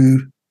we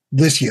do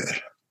this year?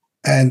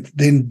 And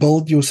then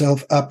build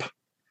yourself up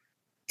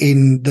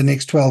in the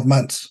next 12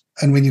 months.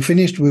 And when you're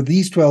finished with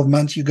these 12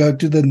 months, you go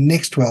to the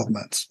next 12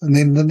 months and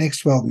then the next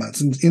 12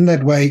 months. And in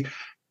that way,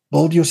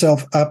 build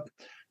yourself up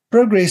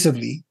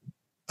progressively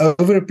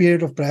over a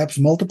period of perhaps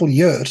multiple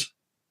years,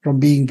 from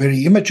being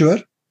very immature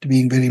to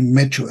being very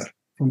mature,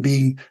 from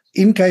being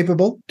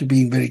incapable to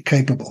being very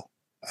capable.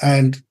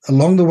 And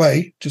along the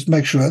way, just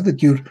make sure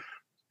that you're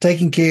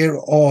taking care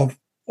of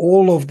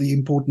all of the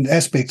important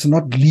aspects and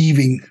not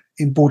leaving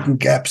important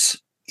gaps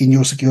in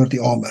your security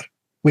armor,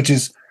 which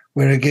is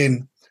where,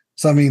 again,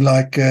 something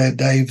like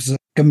Dave's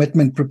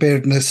commitment,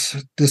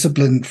 preparedness,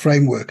 discipline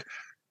framework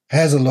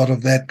has a lot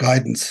of that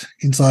guidance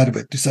inside of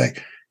it to say,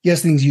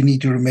 yes, things you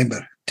need to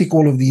remember. Tick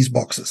all of these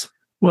boxes.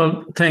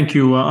 Well, thank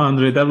you,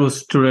 Andre. That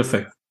was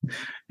terrific.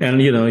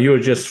 And, you're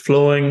just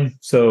flowing.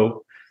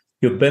 So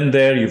you've been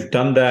there, you've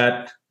done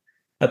that.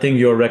 I think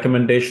your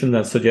recommendations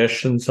and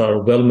suggestions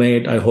are well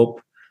made. I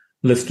hope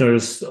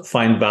listeners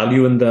find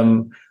value in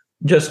them.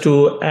 Just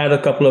to add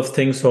a couple of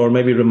things, or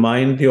maybe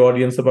remind the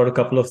audience about a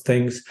couple of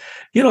things.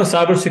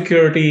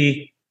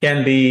 Cybersecurity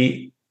can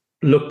be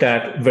looked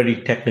at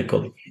very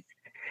technically.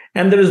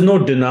 And there is no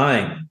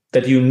denying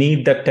that you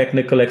need that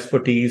technical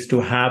expertise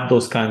to have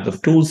those kinds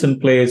of tools in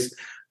place,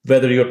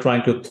 whether you're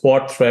trying to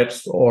thwart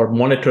threats or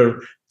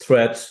monitor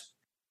threats.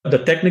 The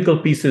technical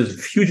piece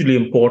is hugely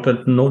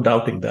important, no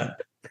doubting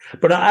that.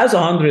 But as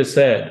Andre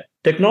said,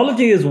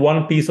 technology is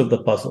one piece of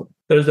the puzzle.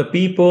 There's the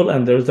people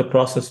and there's the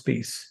process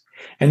piece.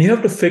 And you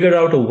have to figure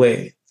out a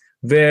way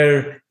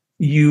where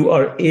you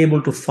are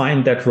able to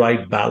find that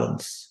right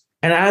balance.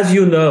 And as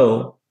you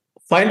know,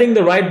 finding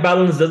the right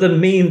balance doesn't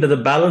mean that the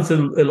balance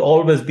will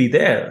always be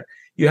there.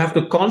 You have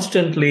to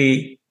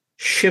constantly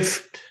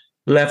shift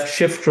left,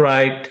 shift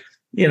right,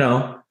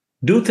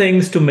 do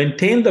things to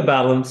maintain the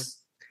balance,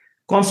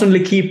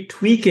 constantly keep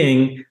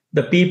tweaking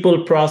the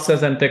people,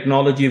 process, and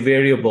technology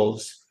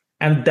variables.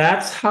 And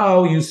that's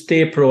how you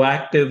stay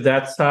proactive.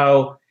 That's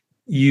how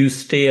you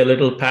stay a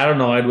little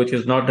paranoid, which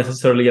is not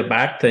necessarily a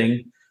bad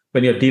thing,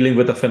 when you're dealing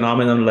with a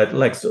phenomenon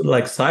like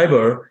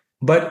cyber,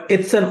 but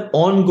it's an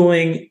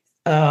ongoing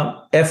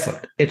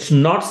effort. It's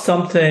not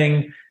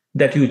something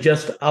that you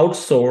just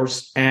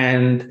outsource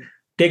and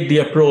take the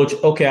approach,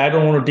 okay, I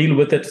don't want to deal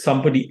with it,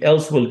 somebody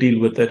else will deal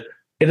with it.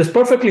 It is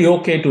perfectly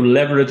okay to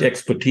leverage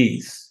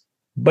expertise,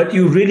 but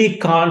you really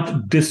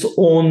can't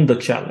disown the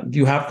challenge.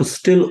 You have to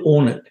still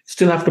own it,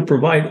 still have to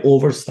provide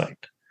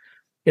oversight.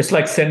 It's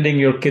like sending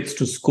your kids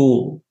to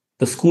school.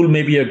 The school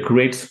may be a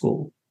great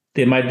school.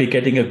 They might be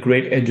getting a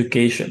great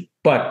education,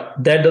 but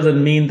that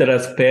doesn't mean that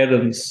as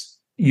parents,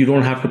 you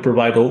don't have to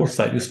provide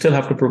oversight. You still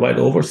have to provide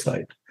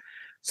oversight.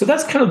 So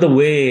that's kind of the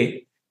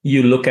way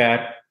you look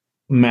at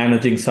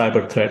managing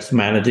cyber threats,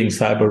 managing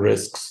cyber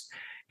risks.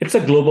 It's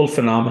a global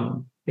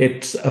phenomenon.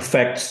 It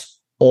affects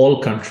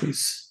all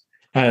countries.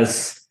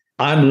 As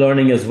I'm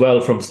learning as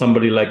well from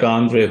somebody like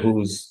Andre,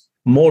 who's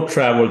more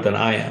traveled than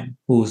I am,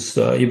 who's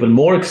even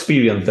more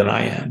experienced than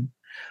I am.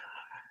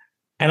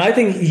 And I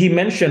think he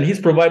mentioned, he's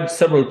provided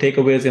several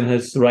takeaways in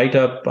his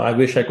write-up. I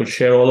wish I could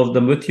share all of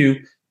them with you.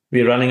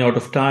 We're running out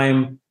of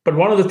time. But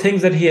one of the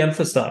things that he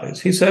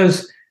emphasized, he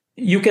says,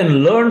 you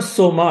can learn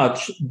so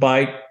much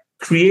by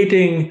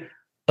creating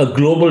a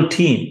global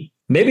team.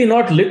 Maybe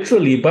not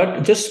literally,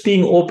 but just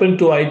being open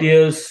to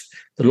ideas.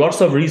 There are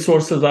lots of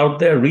resources out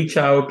there. Reach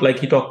out, like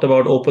he talked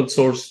about, open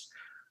source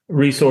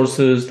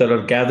resources that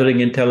are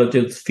gathering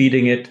intelligence,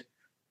 feeding it,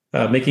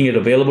 making it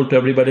available to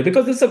everybody,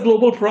 because it's a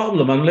global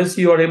problem. Unless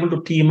you are able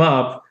to team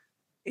up,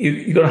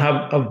 you're going to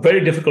have a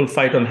very difficult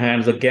fight on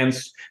hands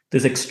against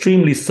this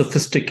extremely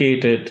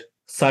sophisticated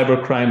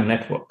cybercrime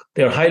network.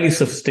 They're highly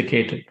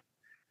sophisticated.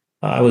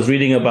 I was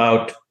reading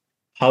about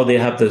how they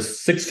have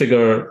this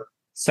 6-figure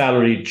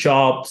salary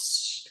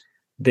jobs.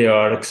 They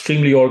are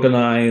extremely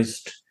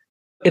organized.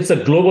 It's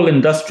a global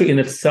industry in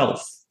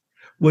itself,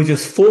 which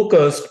is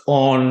focused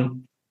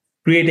on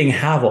creating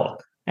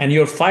havoc. And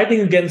you're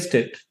fighting against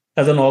it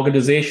as an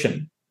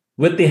organization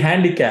with the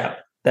handicap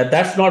that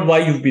that's not why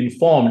you've been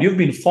formed. You've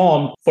been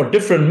formed for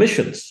different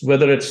missions,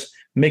 whether it's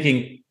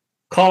making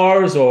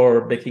cars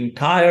or making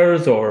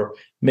tires or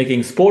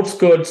making sports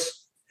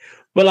goods.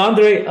 Well,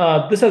 Andre,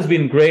 this has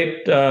been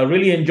great.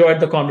 Really enjoyed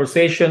the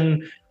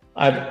conversation.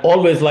 I'd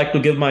always like to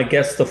give my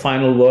guests the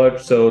final word.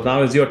 So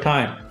now is your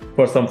time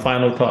for some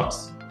final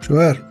thoughts.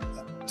 Sure.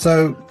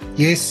 So,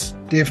 yes,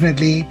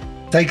 definitely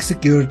take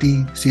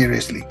security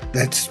seriously.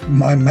 That's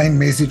my main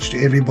message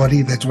to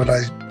everybody. That's what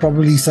I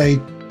probably say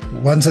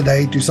once a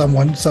day to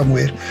someone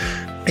somewhere.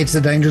 It's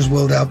a dangerous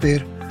world out there.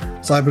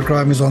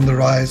 Cybercrime is on the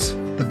rise.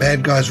 The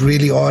bad guys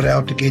really are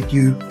out to get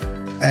you.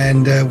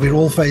 And we're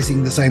all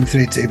facing the same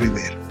threats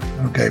everywhere.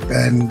 Okay.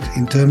 And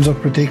in terms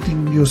of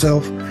protecting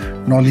yourself,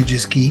 knowledge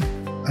is key.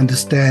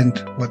 Understand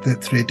what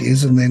that threat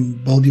is and then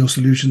build your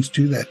solutions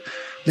to that.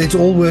 Let's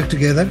all work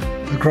together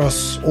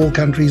across all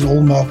countries,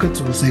 all markets,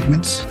 all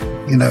segments.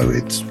 You know,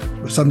 it's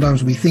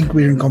sometimes we think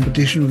we're in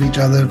competition with each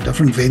other,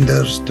 different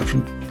vendors,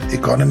 different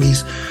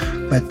economies,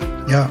 but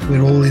yeah,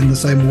 we're all in the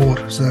same war.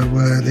 So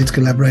let's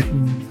collaborate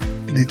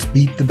and let's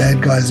beat the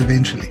bad guys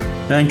eventually.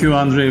 Thank you,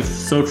 Andre.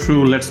 So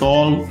true. Let's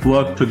all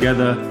work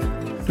together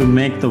to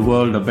make the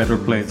world a better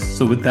place.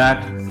 So with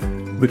that,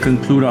 we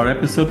conclude our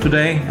episode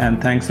today.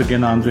 And thanks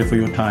again, Andre, for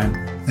your time.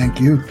 Thank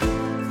you.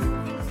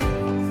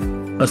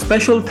 A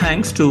special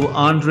thanks to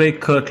Andre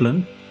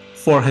Kirtland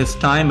for his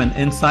time and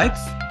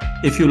insights.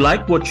 If you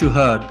like what you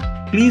heard,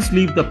 please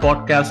leave the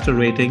podcast a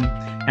rating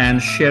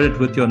and share it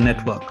with your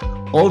network.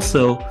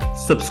 Also,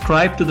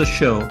 subscribe to the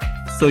show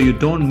so you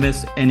don't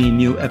miss any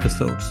new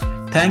episodes.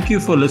 Thank you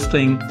for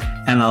listening,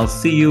 and I'll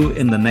see you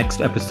in the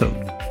next episode.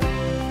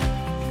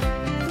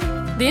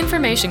 The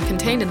information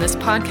contained in this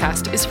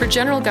podcast is for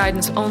general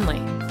guidance only.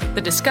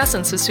 The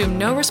discussants assume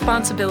no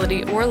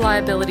responsibility or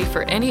liability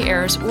for any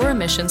errors or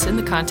omissions in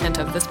the content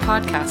of this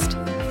podcast.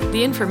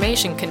 The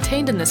information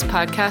contained in this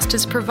podcast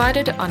is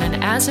provided on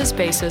an as-is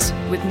basis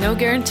with no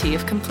guarantee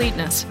of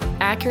completeness,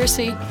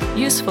 accuracy,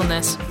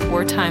 usefulness,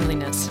 or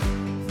timeliness.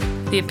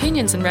 The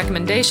opinions and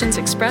recommendations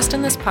expressed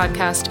in this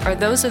podcast are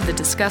those of the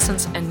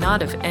discussants and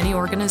not of any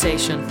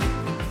organization.